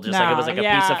school, just like it was like a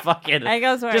piece of fucking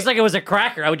Eggos were- just like it was a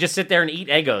cracker. I would just sit there and eat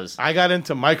Eggos. I got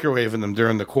into microwaving them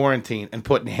during the quarantine and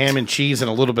putting ham and cheese and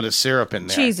a little bit of syrup in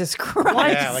there. Jesus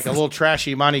Christ! Yeah, like a little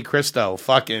trashy Monte Cristo.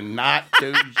 Fucking not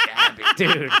too shabby.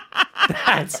 Dude,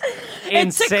 that's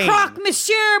It's insane. a croque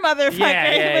monsieur, motherfucker. Yeah,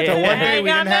 With yeah, So the one day egg we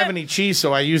on didn't have it. any cheese,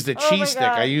 so I used a Oh my cheese stick.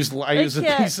 God. I used a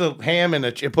can't. piece of ham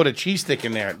and put a cheese stick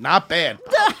in there. Not bad.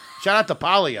 Shout out to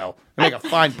Polio. They make a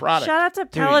fine product. Shout out to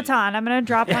Peloton. I'm gonna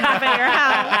drop one off at your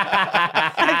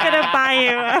house. I'm gonna buy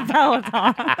you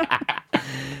a Peloton.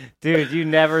 Dude, you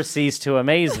never cease to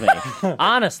amaze me.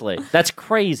 Honestly, that's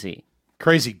crazy.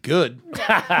 Crazy good.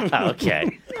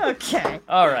 Okay. Okay.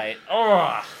 All right.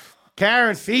 Ugh.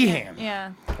 Karen Feehan.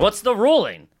 Yeah. What's the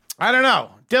ruling? I don't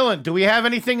know. Dylan, do we have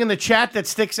anything in the chat that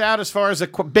sticks out as far as a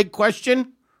big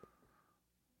question?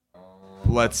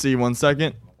 Let's see 1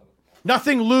 second.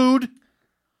 Nothing lewd.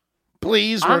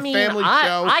 Please, we're a family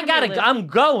show. I'm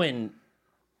going.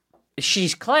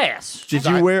 She's class. Did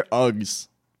you wear Uggs?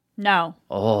 No.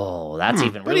 Oh, that's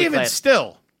even but really even class.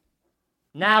 still,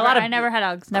 Nah, a lot of I never had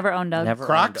Uggs. Never owned Uggs. never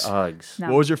Crocs? owned Uggs. No.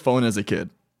 What was your phone as a kid?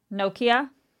 Nokia. Yeah,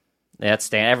 that's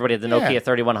standard. Everybody had the Nokia Yeah.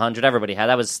 3100. Everybody had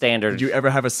that was standard. Did you ever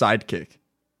have a sidekick?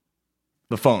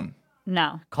 The phone.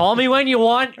 No. Call me when you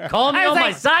want. Call me I on was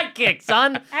my like- sidekick,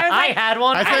 son. I had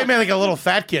one. I thought you meant like a little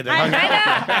fat kid. That I hung know.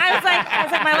 out. I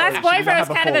was like, my last boyfriend was have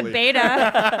a kind of a Foley.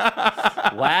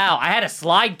 beta. Wow, I had a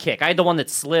slide kick. I had the one that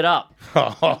slid up.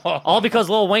 All because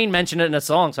Lil Wayne mentioned it in a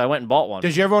song, so I went and bought one.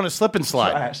 Did you ever own a slip and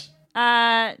slide?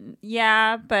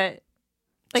 Yeah, but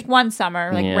like one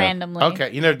summer, like Yeah. randomly.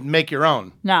 Okay, you know, make your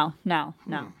own. No.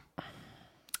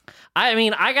 I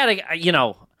mean, I gotta,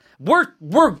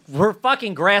 We're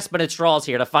fucking grasping at straws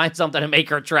here to find something to make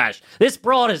her trash. This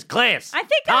broad is class. I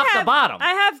think top to bottom.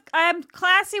 I'm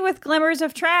classy with glimmers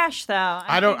of trash, though.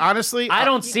 I don't honestly. I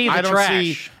don't see the I don't trash.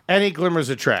 see any glimmers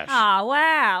of trash. Oh,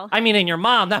 wow. I mean, in your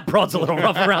mom, that broad's a little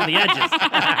rough around the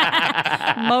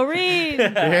edges. Maureen.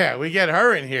 Yeah, we get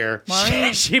her in here,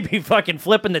 She'd be fucking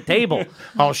flipping the table.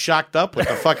 all shocked up with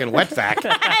the fucking wet vac.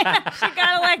 She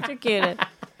got electrocuted.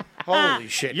 Holy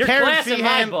shit! You're Karen class in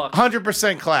my Feehan, book.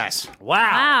 100% class. Wow.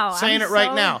 Wow. Saying I'm it right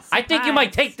so now. I think you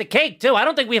might take the cake, too. I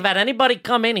don't think we've had anybody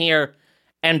come in here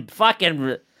and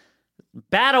fucking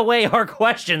bat away our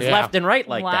questions Yeah. left and right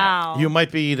like Wow. You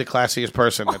might be the classiest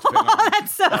person that's been on.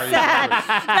 That's so sad.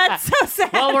 That's so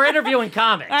sad. that. Well, we're interviewing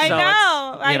comics. I so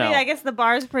know. it's, you know. I guess the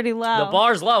bar's pretty low. The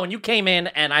bar's low, and you came in,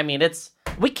 and I mean,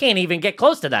 we can't even get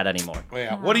close to that anymore.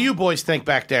 Yeah. What do you boys think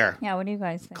back there? Yeah, what do you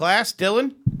guys think? Class,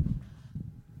 Dylan?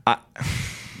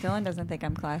 Dylan doesn't think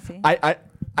I'm classy.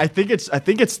 I think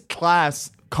it's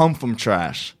class come from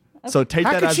trash. So take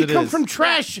How that could as she it come is. from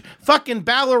trash? Fucking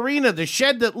ballerina, the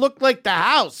shed that looked like the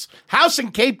house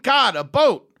in Cape Cod, a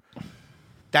boat.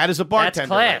 That is a bartender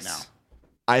That's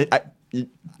right now. class.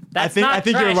 I think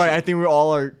you're trashy. right. I think we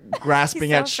all are grasping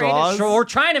He's so at afraid of straws. So we're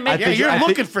trying to make Yeah, think- you're I think-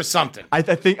 looking for something. I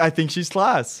think she's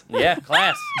class. Yeah,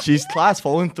 class. She's class,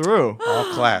 following through. All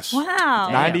class. Wow.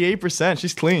 98%.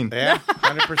 She's clean. Yeah,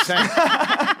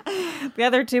 100%. The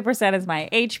other 2% is my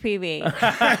HPV.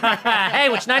 Hey,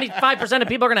 which 95% of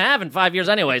people are going to have in 5 years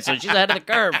anyway, so she's ahead of the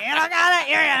curve. You don't got it.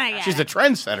 You're gonna get She's a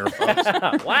trendsetter,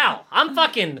 folks. Wow. I'm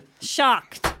fucking,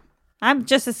 shocked. I'm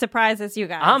just as surprised as you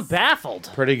guys. I'm baffled.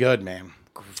 Pretty good, man.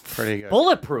 Pretty good.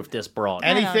 Bulletproof this broad.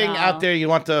 Anything know. out there you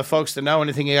want the folks to know?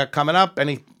 Anything you got coming up?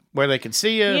 Where they can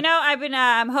see you? You know, I've been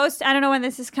I'm host. I don't know when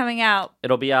this is coming out.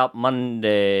 It'll be out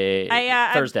Monday,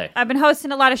 Thursday. I've been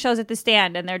hosting a lot of shows at the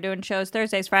Stand, and they're doing shows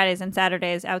Thursdays, Fridays, and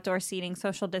Saturdays. Outdoor seating,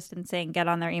 social distancing. Get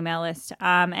on their email list.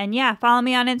 And yeah, follow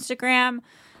me on Instagram.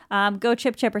 Go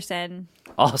Chip Chipperson.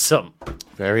 Awesome.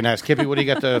 Very nice, Kippy. What do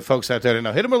you got the folks out there to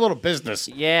know? Hit them with a little business.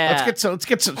 Yeah. Let's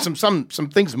get some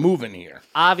things moving here.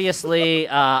 Obviously,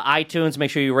 iTunes, make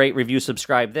sure you rate, review,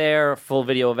 subscribe there. Full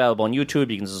video available on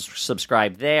YouTube. You can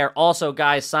subscribe there. Also,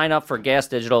 guys, sign up for Gas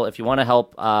Digital. If you want to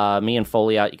help me and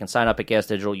Foley out, you can sign up at Gas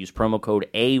Digital. Use promo code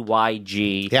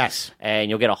AYG. Yes. And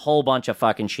you'll get a whole bunch of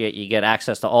fucking shit. You get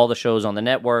access to all the shows on the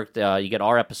network. You get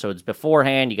our episodes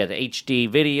beforehand. You get the HD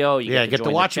video. You Get to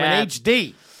join watch the them in chat.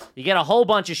 HD. You get a whole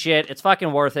bunch of shit. It's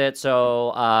fucking worth it.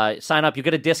 So sign up. You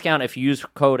get a discount if you use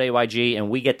code AYG, and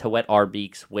we get to wet our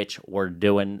beaks, which we're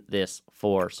doing this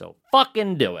for. So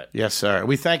fucking do it. Yes, sir.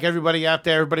 We thank everybody out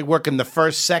there, everybody working the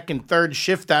first, second, third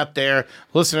shift out there,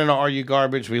 listening to Are You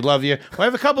Garbage. We love you. We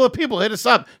have a couple of people hit us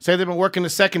up, say they've been working the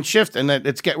second shift, and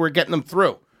that we're getting them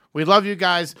through. We love you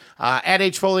guys. At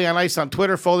H Foley on Ice on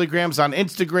Twitter, Foleygrams on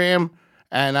Instagram,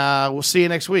 and we'll see you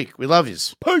next week. We love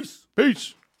yous. Peace.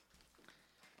 Peace.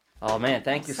 Oh, man.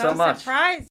 Thank you so much. Surprised.